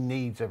horses, he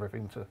needs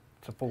everything to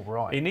pull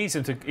right. He needs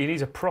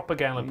a proper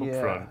gallop up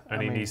front,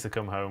 and he needs to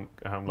come home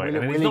late.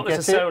 And he's he not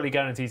necessarily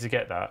guaranteed to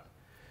get that,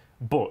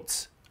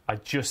 but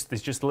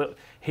there's just a little.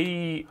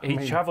 He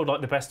travelled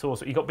like the best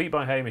horse. He got beat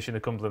by Hamish in the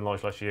Cumberland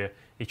Lodge last year.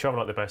 He travelled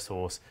like the best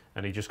horse,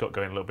 and he just got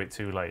going a little bit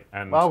too late.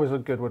 And I was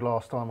at Goodwood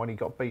last time when he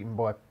got beaten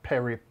by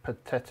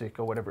Peripatetic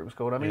or whatever it was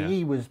called. I mean,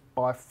 he was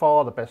by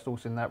far the best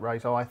horse in that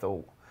race, I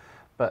thought.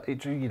 But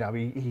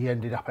he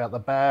ended up out the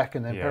back,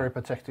 and then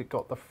Peripatetic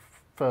got the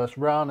first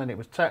run, and it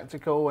was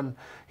tactical, and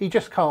he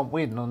just can't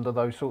win under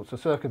those sorts of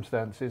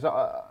circumstances.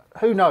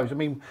 Who knows? I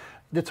mean,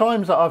 the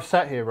times that I've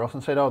sat here, Ross,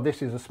 and said, "Oh,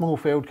 this is a small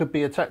field, could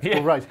be a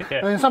tactical race,"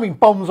 and then something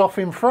bombs off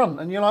in front,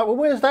 and you're like, "Well,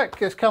 where's that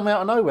just come out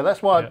of nowhere?"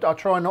 That's why I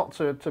try not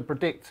to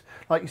predict.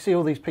 Like, you see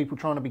all these people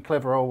trying to be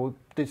clever. Oh, well,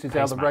 this is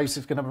how the race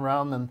is going to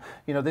run, and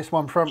this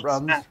one front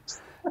runs.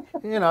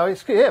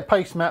 It's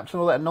pace maps and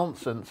all that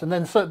nonsense, and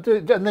then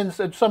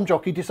some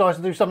jockey decides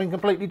to do something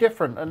completely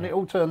different, and it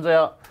all turns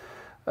out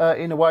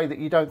in a way that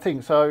you don't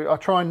think. So I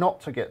try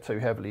not to get too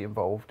heavily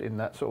involved in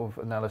that sort of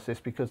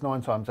analysis, because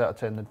 9 times out of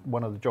 10,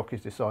 one of the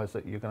jockeys decides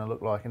that you're going to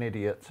look like an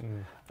idiot.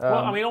 Well,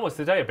 I mean, almost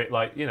today a bit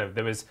like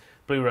there was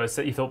Blue Rose.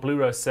 You thought Blue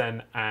Rose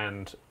Sen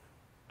and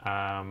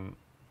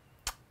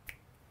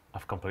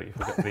I've completely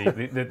forgot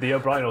the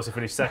O'Brien also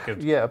finished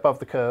second. Yeah, above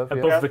the curve.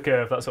 Above the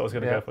curve, that's what I was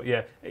going to go for.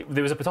 Yeah,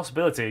 there was a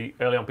possibility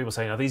early on, people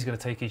saying, are these going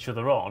to take each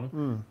other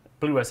on?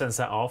 Blue Rose Sen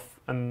set off,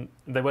 and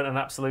they went an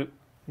absolute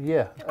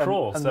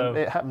crawl. And so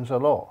it happens a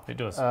lot. It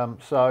does.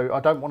 So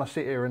I don't want to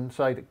sit here and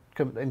say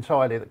that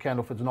entirely that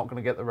Candleford's not going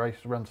to get the race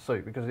run to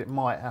suit, because it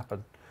might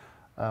happen.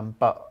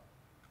 But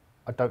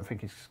I don't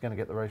think he's going to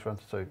get the race run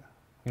to suit.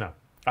 No.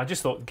 I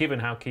just thought, given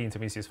how keen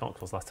Timisius Fox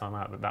was last time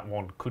out, that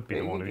one could be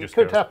the one who just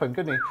goes. It could happen,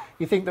 couldn't it?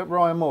 You think that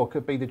Ryan Moore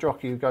could be the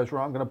jockey who goes,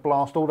 right, I'm going to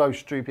blast all those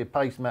stupid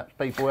pace maps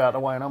people out of the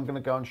way, and I'm going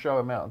to go and show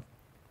them out.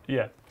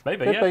 Yeah,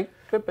 maybe.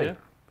 Could be. Yeah.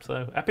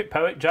 So, Epic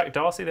Poet, Jack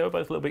Darcy, they were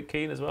both a little bit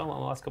keen as well on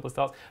the last couple of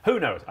starts. Who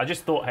knows? I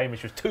just thought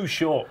Hamish was too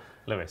short,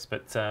 Lewis.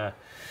 But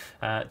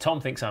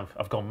Tom thinks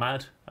I've gone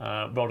mad.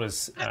 Rod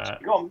has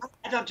gone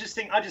mad. I just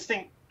think.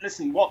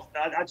 Listen,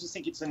 I just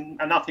think it's a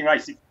nothing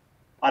race.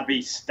 I'd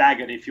be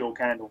staggered if your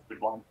Candleford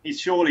won. He's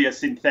surely a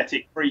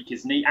synthetic freak,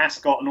 isn't he?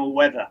 Ascot and all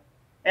weather.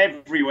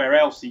 Everywhere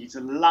else, he's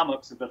a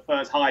lummox of the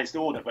first highest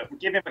order. But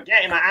get him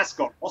at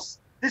Ascot.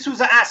 This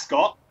was at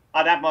Ascot.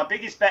 I'd have my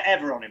biggest bet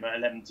ever on him at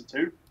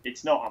 11-2.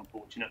 It's not,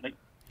 unfortunately.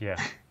 Yeah.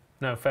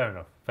 No, fair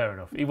enough.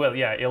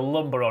 He'll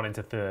lumber on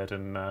into third,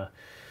 and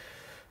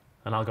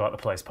I'll go out the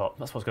place pot.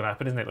 That's what's going to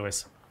happen, isn't it,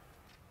 Lewis?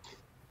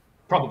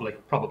 Probably.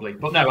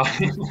 But no,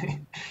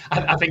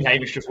 I think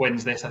Hamish just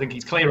wins this. I think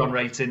he's clear on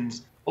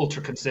ratings,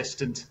 ultra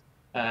consistent,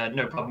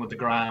 no problem with the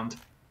ground.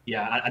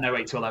 Yeah, I know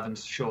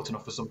 8-11's short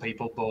enough for some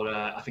people, but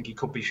I think he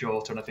could be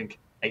shorter, and I think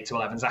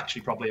 8-11's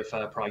actually probably a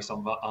fair price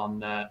on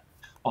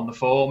the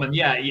form. And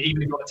yeah,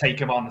 even if you want to take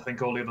him on, I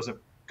think all the others have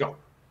got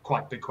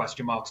quite big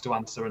question marks to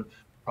answer and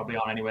probably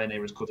aren't anywhere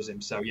near as good as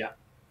him. So yeah,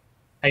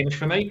 Hamish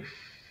for me.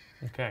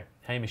 Okay,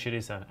 Hamish it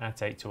is then at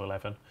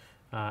 8-11,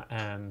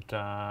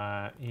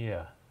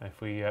 if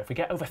we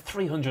get over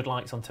 300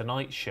 likes on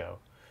tonight's show,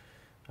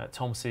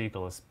 Tom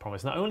Segal has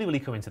promised not only will he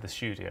come into the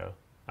studio,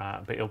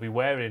 but he'll be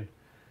wearing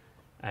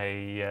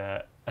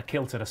a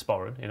kilt and a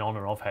sporran in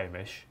honour of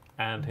Hamish,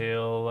 and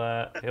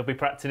he'll be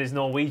practicing his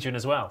Norwegian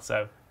as well.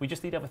 So we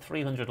just need over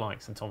 300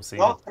 likes and Tom Segal.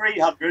 Not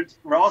 300,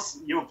 Ross.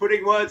 You're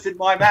putting words in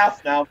my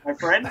mouth now, my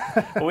friend.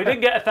 Well, we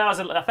didn't get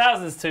 1,000.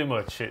 1,000's too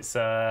much. It's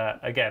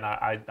again,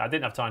 I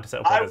didn't have time to set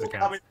up all those accounts. I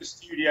will come in the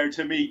studio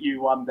to meet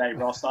you one day,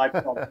 Ross. I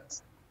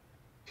promise.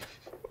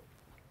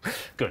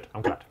 Good,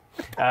 I'm glad.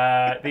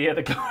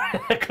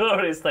 The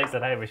Glorious Stakes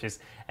at Hamish is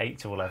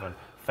 8-11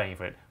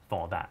 favourite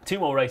for that. 2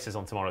 more races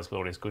on tomorrow's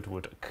Glorious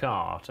Goodwood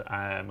card.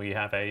 We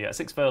have a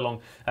 6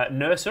 furlong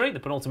Nursery, the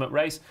penultimate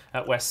race,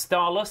 where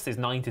Starlust is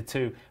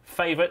 9-2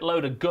 favourite.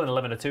 Loaded Gun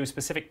 11-2.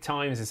 Specific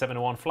Times is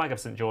 7-1. Flag of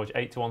St George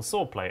 8-1.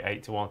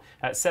 Swordplay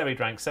 8-1. Seri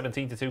Drank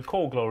 17-2.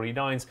 Call Glory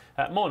 9s.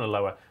 Mona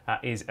Lower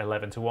is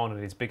 11-1, and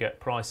it is bigger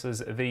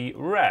prices the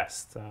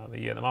rest.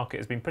 The market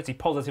has been pretty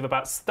positive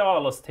about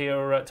Starlust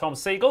here. Tom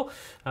Segal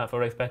for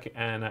Rafe Beckett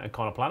and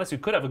Conor Planis, who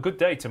could have a good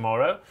day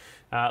tomorrow.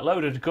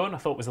 Loaded Gun, I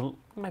thought was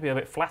maybe a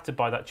bit flattered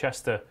by that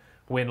Chester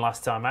win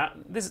last time out.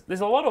 There's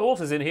a lot of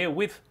horses in here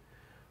with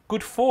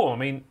good form.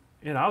 I mean,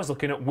 I was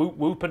looking at Whoop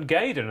Whoop and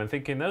Gaydon and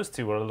thinking those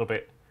two were a little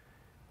bit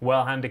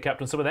well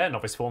handicapped on some of their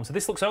novice form. So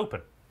this looks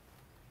open.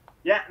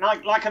 Yeah,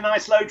 like a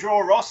nice low draw,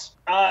 Ross,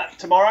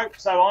 tomorrow.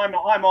 So I'm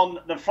on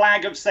the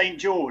Flag of St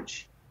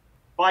George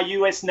by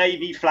US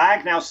Navy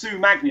flag. Now, Sue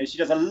Magnier, she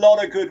does a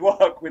lot of good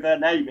work with her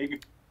naming.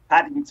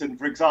 Paddington,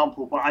 for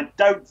example, but I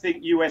don't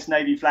think US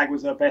Navy flag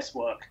was her best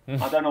work.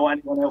 I don't know what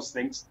anyone else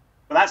thinks,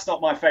 but that's not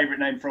my favourite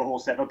name for a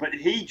horse ever. But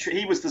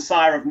he was the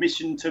sire of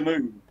Mission to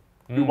Moon,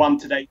 who won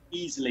today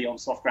easily on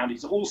soft ground.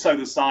 He's also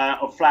the sire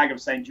of Flag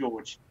of St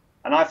George,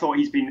 and I thought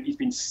he's been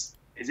is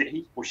it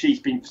he or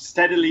she's been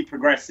steadily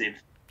progressive.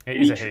 It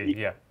is a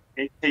he,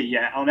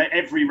 yeah. On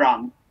every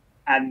run,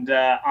 and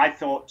I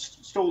thought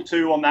stall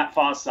 2 on that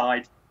far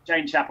side.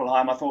 Jane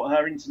Chapelheim, I thought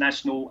her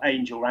International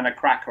Angel ran a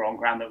cracker on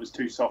ground that was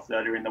too soft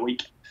earlier in the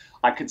week.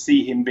 I could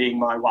see him being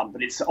my one,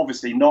 but it's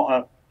obviously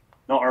not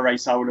a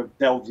race I would have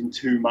delved in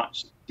too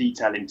much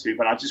detail into.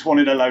 But I just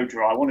wanted a low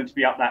draw. I wanted to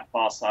be up that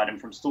far side, and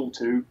from stall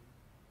 2,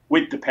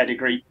 with the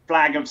pedigree,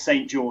 Flag of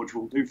St George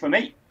will do for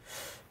me.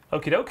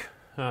 Okie doke.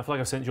 Flag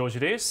of St George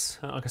it is.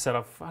 Like I said,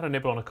 I've had a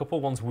nibble on a couple.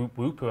 One's Whoop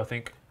Whoop, who I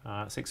think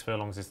 6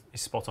 furlongs is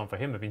spot on for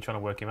him. They've been trying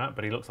to work him out,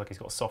 but he looks like he's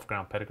got a soft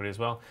ground pedigree as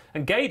well.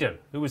 And Gaydon,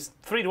 who was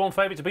 3-1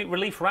 favourite to beat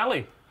Relief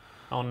Rally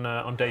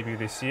on debut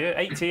this year.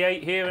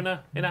 88 here in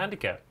a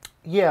handicap.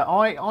 Yeah,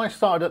 I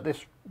started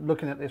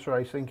looking at this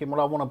race thinking,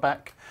 well, I want to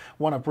back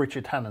one of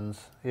Richard Hannon's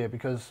here,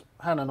 because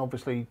Hannon,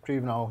 obviously,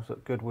 juveniles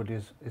at Goodwood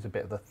is a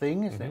bit of a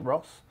thing, isn't it,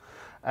 Ross?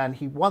 And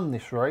he won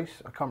this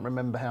race, I can't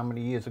remember how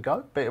many years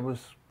ago, but it was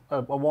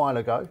a while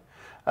ago.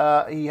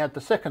 He had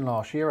the second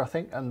last year, I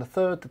think, and the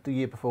third the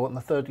year before, and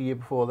the third the year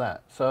before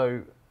that.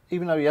 So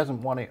even though he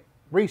hasn't won it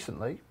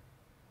recently,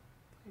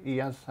 he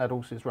has had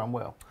horses run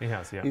well. He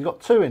has, yeah. He's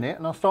got 2 in it,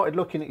 and I started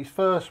looking at his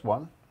first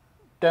one,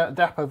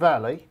 Dapper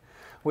Valley,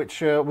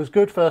 which was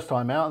good first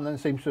time out, and then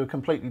seems to have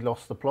completely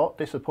lost the plot.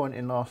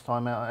 Disappointing last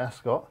time out at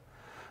Ascot.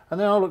 And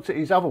then I looked at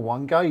his other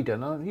one,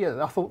 Gaydon, and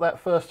yeah, I thought that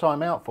first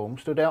time out form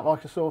stood out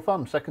like a sore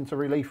thumb. Second to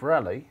Relief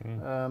Rally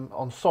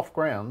on soft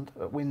ground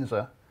at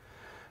Windsor.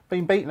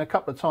 Been beaten a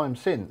couple of times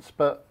since,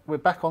 but we're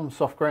back on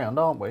soft ground,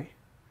 aren't we?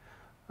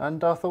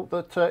 And I thought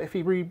that if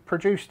he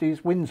reproduced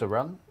his Windsor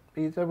run,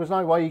 there was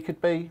no way he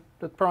could be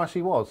the price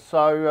he was.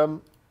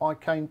 So I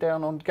came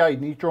down on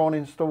Gaydon. He's drawn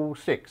in stall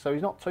 6, so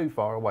he's not too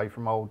far away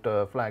from old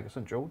Flag of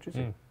St George, is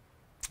he?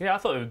 Yeah, I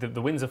thought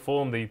the Windsor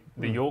form, the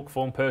York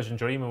form, Persian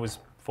Dreamer was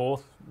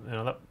 4th. You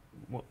know, that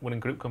winning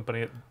group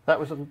company. That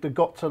was the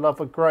Got to Love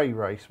a Grey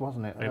race,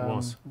 wasn't it? It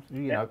was.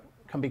 You know,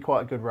 can be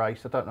quite a good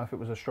race. I don't know if it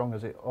was as strong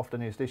as it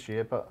often is this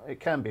year, but it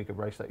can be a good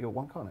race, that York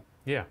one, can't it?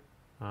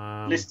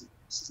 Yeah. Listed,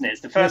 isn't it?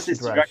 It's the first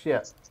listed race.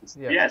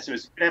 Yeah, so it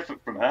was a good effort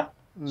from her.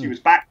 She was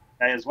back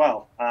today as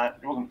well.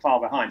 It wasn't far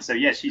behind. So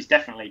yeah, she's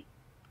definitely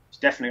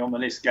on the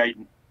list,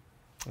 Gaydon.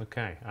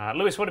 Okay.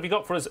 Lewis, what have you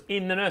got for us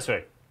in the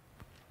nursery?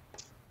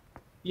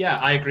 Yeah,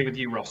 I agree with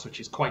you, Ross, which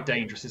is quite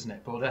dangerous, isn't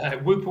it?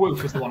 But Whoop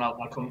Whoop is the one I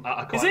quite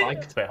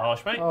like. It's a bit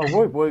harsh, mate. Oh,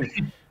 Whoop Whoop.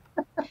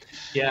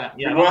 Yeah.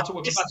 Well, that's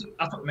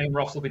what me and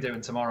Ross will be doing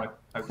tomorrow,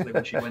 hopefully,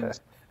 when she wins.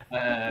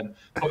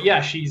 But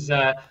yeah, she's,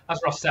 as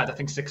Ross said, I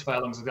think 6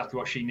 furlongs is exactly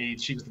what she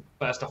needs. She was the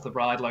first off the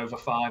bridle over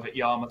 5 at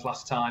Yarmouth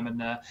last time,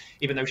 and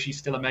even though she's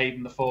still a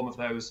maiden, the form of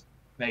those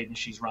maidens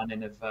she's ran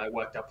in have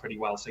worked out pretty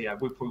well. So yeah,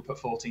 Whoop Whoop at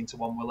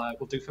 14-1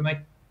 will do for me.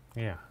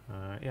 Yeah,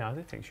 I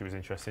did think she was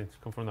interesting.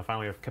 Come from the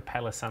family of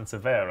Capella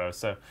Sansevero,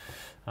 so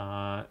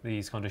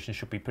these conditions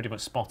should be pretty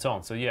much spot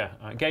on. So yeah,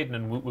 Gaydon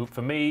and Whoop Whoop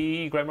for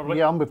me. Graeme Rodway?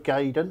 Yeah, I'm with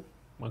Gaydon.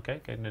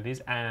 Okay, Gaydon it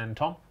is. And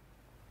Tom?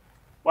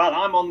 Well,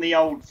 I'm on the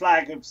old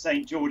Flag of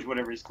St George,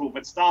 whatever it's called,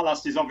 but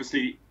Starlust is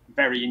obviously a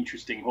very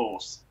interesting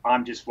horse.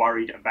 I'm just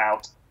worried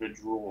about the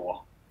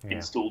draw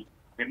installed.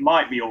 It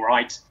might be all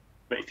right,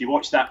 but if you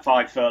watch that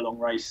 5 furlong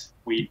race,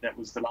 that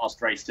was the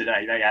last race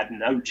today, they had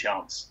no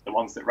chance, the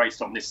ones that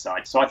raced on this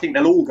side. So I think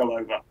they'll all go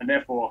over, and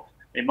therefore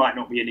it might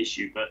not be an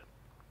issue, but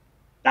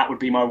that would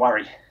be my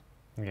worry.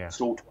 Yeah.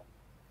 Sort.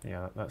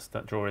 Yeah,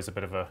 that draw is a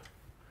bit of a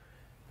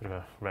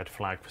red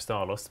flag for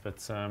Starlust,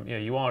 but yeah,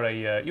 you are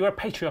a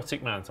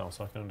patriotic man, Tom,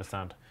 so I can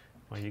understand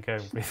where you go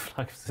with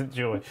Flag of St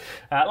George.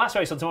 Last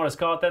race on tomorrow's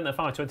card, then the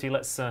 5:20.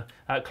 Let's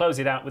close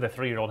it out with a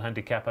 3-year-old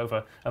handicap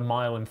over 1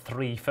 mile and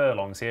 3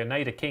 furlongs here.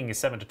 Nader King is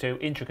 7-2,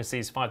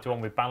 Intricacies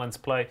 5-1 with balance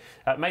play.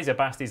 Mesa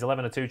Basti's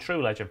 11-2,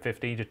 True Legend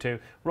 15-2,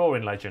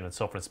 Roaring Legend and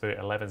Sovereign Spirit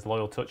 11s,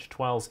 Loyal Touch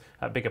 12s,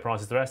 bigger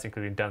prices the rest,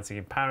 including Dancing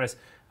in Paris,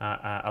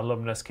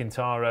 Alumnus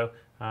Quintaro.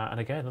 And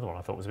again, another one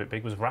I thought was a bit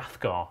big was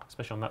Rathgar,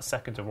 especially on that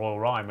second to Royal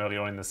Rhyme earlier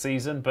on in the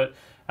season. But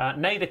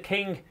Nader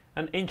King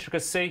and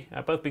Intricacy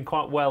have both been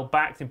quite well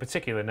backed, in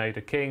particular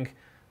Nader King.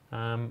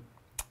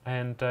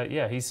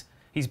 Yeah,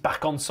 he's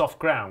back on soft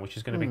ground, which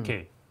is going to be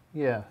key.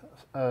 Yeah,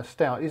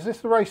 Stout. Is this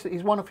the race that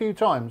he's won a few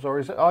times, or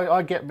is it?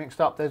 I get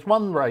mixed up. There's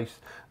one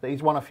race that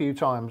he's won a few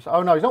times.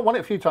 Oh no, he's not won it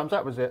a few times.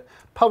 That was it.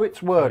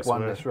 Poet's Word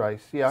won this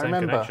race. Yeah, I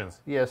remember. Connections.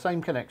 Yeah,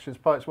 same connections.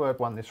 Poet's Word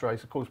won this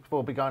race, of course,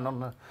 before going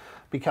on to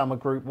become a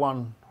Group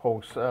 1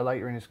 horse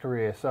later in his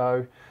career.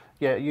 So,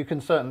 yeah, you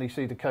can certainly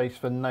see the case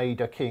for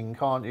Nader King,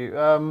 can't you?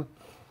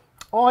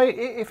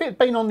 If it had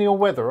been on the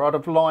all-weather, I'd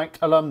have liked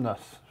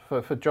Alumnus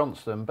for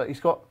Johnston, but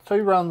he's got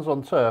 2 runs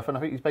on turf, and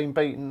I think he's been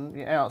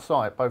beaten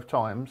outside both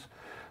times.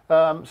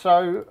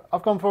 So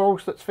I've gone for a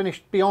horse that's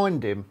finished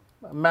behind him,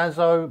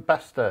 Mazo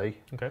Baste.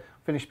 Okay.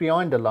 Finished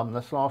behind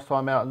Alumnus last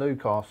time out at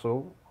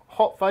Newcastle.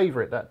 Hot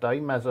favourite that day,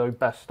 Mazo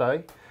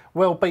Baste.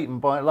 Well beaten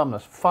by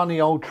Alumnus.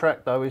 Funny old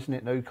track though, isn't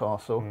it,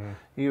 Newcastle?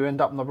 You end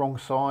up on the wrong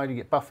side, you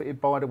get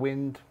buffeted by the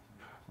wind.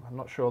 I'm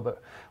not sure that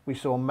we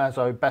saw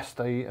Mazo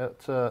Baste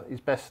at his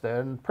best there,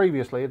 and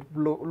previously it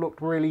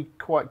looked really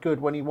quite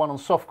good when he won on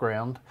soft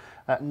ground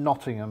at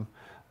Nottingham.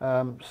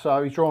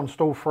 So he's drawn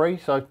stall 3,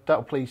 so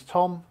that'll please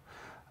Tom.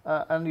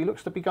 And he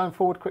looks to be going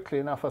forward quickly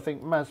enough, I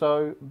think,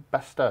 Mazo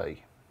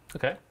Baste.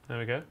 Okay, there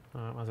we go.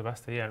 Mazo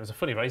Baste, yeah, it was a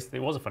funny race. It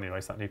was a funny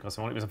race, that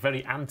Newcastle one. It was a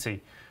very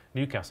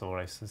anti-Newcastle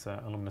race as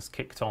Alumnus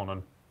kicked on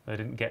and they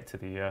didn't get to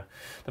the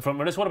front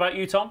runners. What about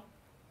you, Tom?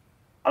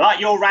 I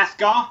like your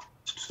Rathgar,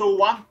 stall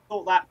 1.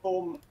 Thought that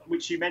form,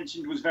 which you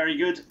mentioned, was very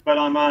good, but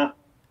I'm a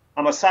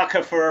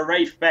sucker for a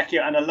Rafe Beckett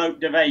and a Lope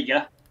de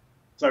Vega.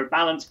 So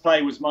balance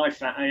play was my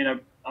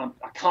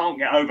I can't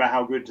get over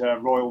how good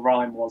Royal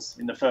Rhyme was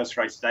in the first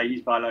race today.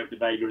 He's by Lope de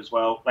Vega as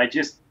well. They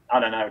just, I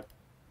don't know.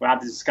 We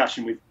had the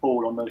discussion with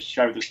Paul on the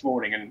show this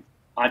morning, and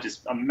I'm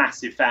a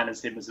massive fan of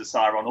him as a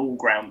sire on all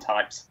ground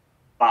types,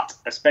 but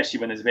especially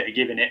when there's a bit of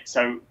give in it.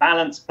 So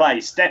balanced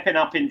play, stepping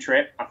up in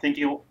trip. I think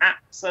he'll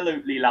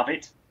absolutely love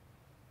it.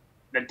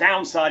 The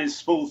downside is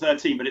Spool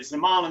 13, but it's the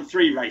 1 and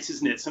 3 race,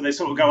 isn't it? So they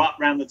sort of go up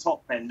round the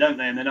top end, don't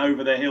they? And then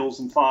over the hills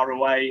and far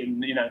away,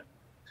 and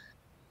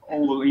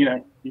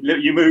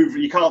you move,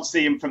 you can't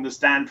see him from the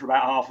stand for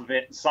about half of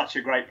it. Such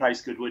a great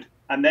place, Goodwood.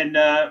 And then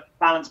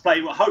balance play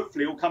will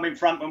hopefully will come in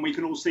front when we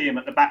can all see him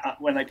at the back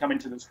when they come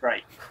into the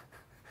straight.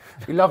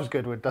 He loves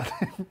Goodwood, doesn't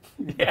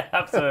he? Yeah,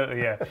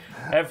 absolutely. Yeah,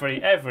 every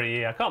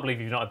year. I can't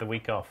believe you've not had the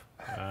week off.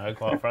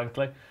 Quite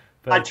frankly,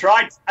 but I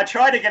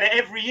try to get it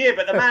every year,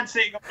 but the man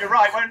sitting on your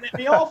right won't let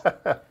me off.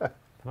 The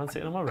man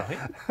sitting on my right.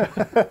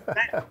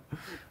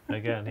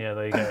 Again, yeah,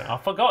 there you go. I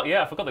forgot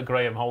that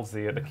Graeme holds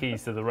the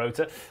keys to the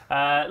rotor.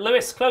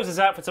 Lewis, close us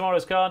out for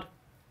tomorrow's card.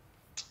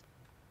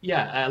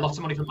 Yeah, lots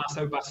of money from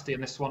Masso Basti in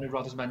this one, who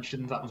Rod has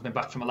mentioned. That one's been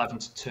back from 11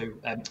 to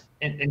 2,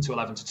 into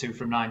 11 to 2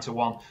 from 9 to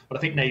 1. But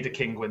I think Nader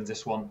King wins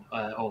this one.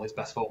 All his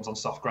best forms on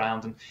soft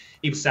ground. And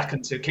he was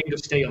second to King of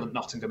Steel at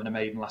Nottingham in a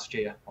maiden last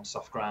year on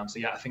soft ground. So,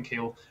 yeah, I think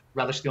he'll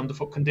relish the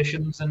underfoot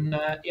conditions. And,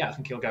 yeah, I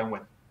think he'll go and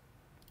win.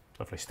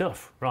 Lovely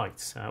stuff.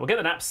 Right, we'll get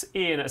the naps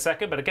in a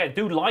second. But again,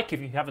 do like, if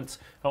you haven't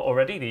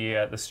already,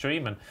 the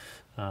stream. And,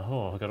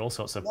 we've got all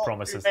sorts of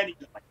promises. Not too many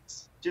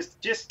likes.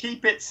 Just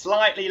keep it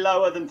slightly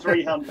lower than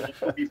 300.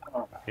 It'll be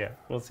fine. Yeah,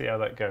 we'll see how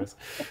that goes.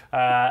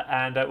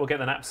 And we'll get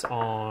the naps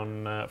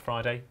on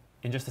Friday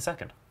in just a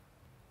second.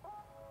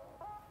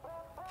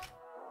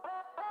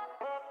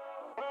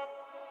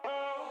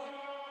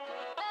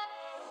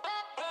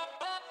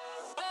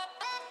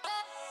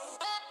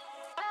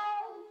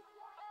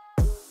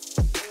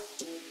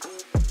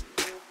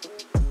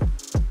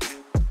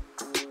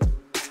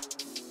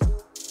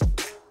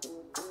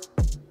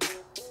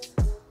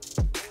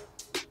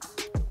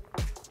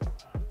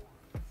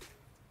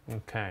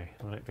 Okay,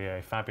 will it be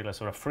a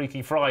fabulous or a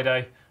freaky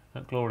Friday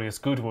at glorious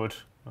Goodwood?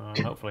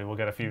 Hopefully we'll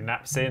get a few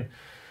naps in.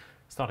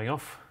 Starting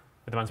off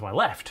with the man to my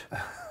left,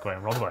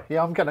 Graeme Rodway.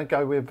 Yeah, I'm going to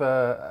go with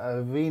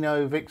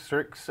Vino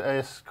Victrix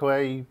Esque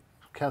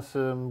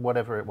Casum,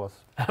 whatever it was.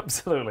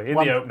 Absolutely,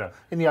 the opener.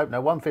 In the opener,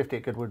 150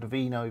 at Goodwood,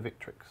 Vino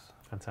Victrix.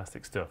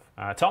 Fantastic stuff.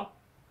 Tom?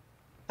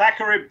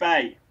 Thakarib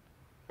Bay.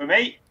 For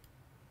me.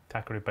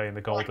 Thakarib Bay in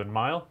the Golden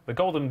Mile. The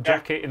Golden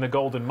Jacket in the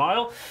Golden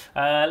Mile.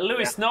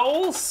 Lewis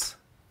Knowles?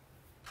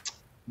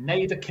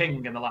 Nader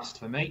King in the last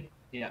for me.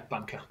 Yeah,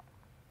 banker.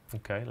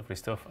 Okay, lovely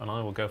stuff. And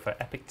I will go for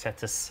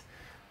Epictetus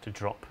to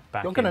drop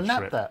back. You're going to nap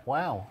trip. that?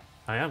 Wow.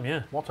 I am,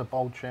 yeah. What a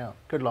bold shout.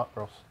 Good luck,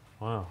 Ross.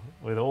 Wow,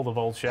 with all the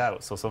bold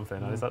shouts or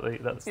something. Is that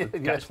that's the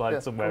catchline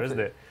yes, somewhere, isn't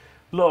it?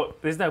 Look,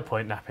 there's no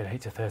point napping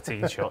 8 to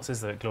 13 shots,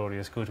 is there, at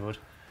glorious Goodwood?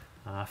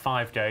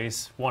 5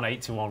 days, 1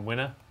 8-1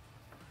 winner.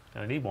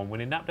 You only need one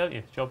winning nap, don't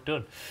you? Job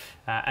done.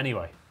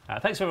 Anyway,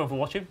 thanks everyone for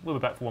watching. We'll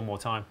be back for one more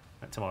time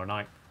tomorrow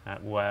night,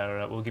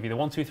 where we'll give you the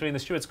 1, 2, 3 in the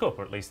Stewards' Cup,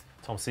 or at least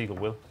Tom Segal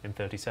will in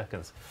 30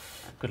 seconds.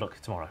 Good luck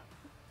tomorrow.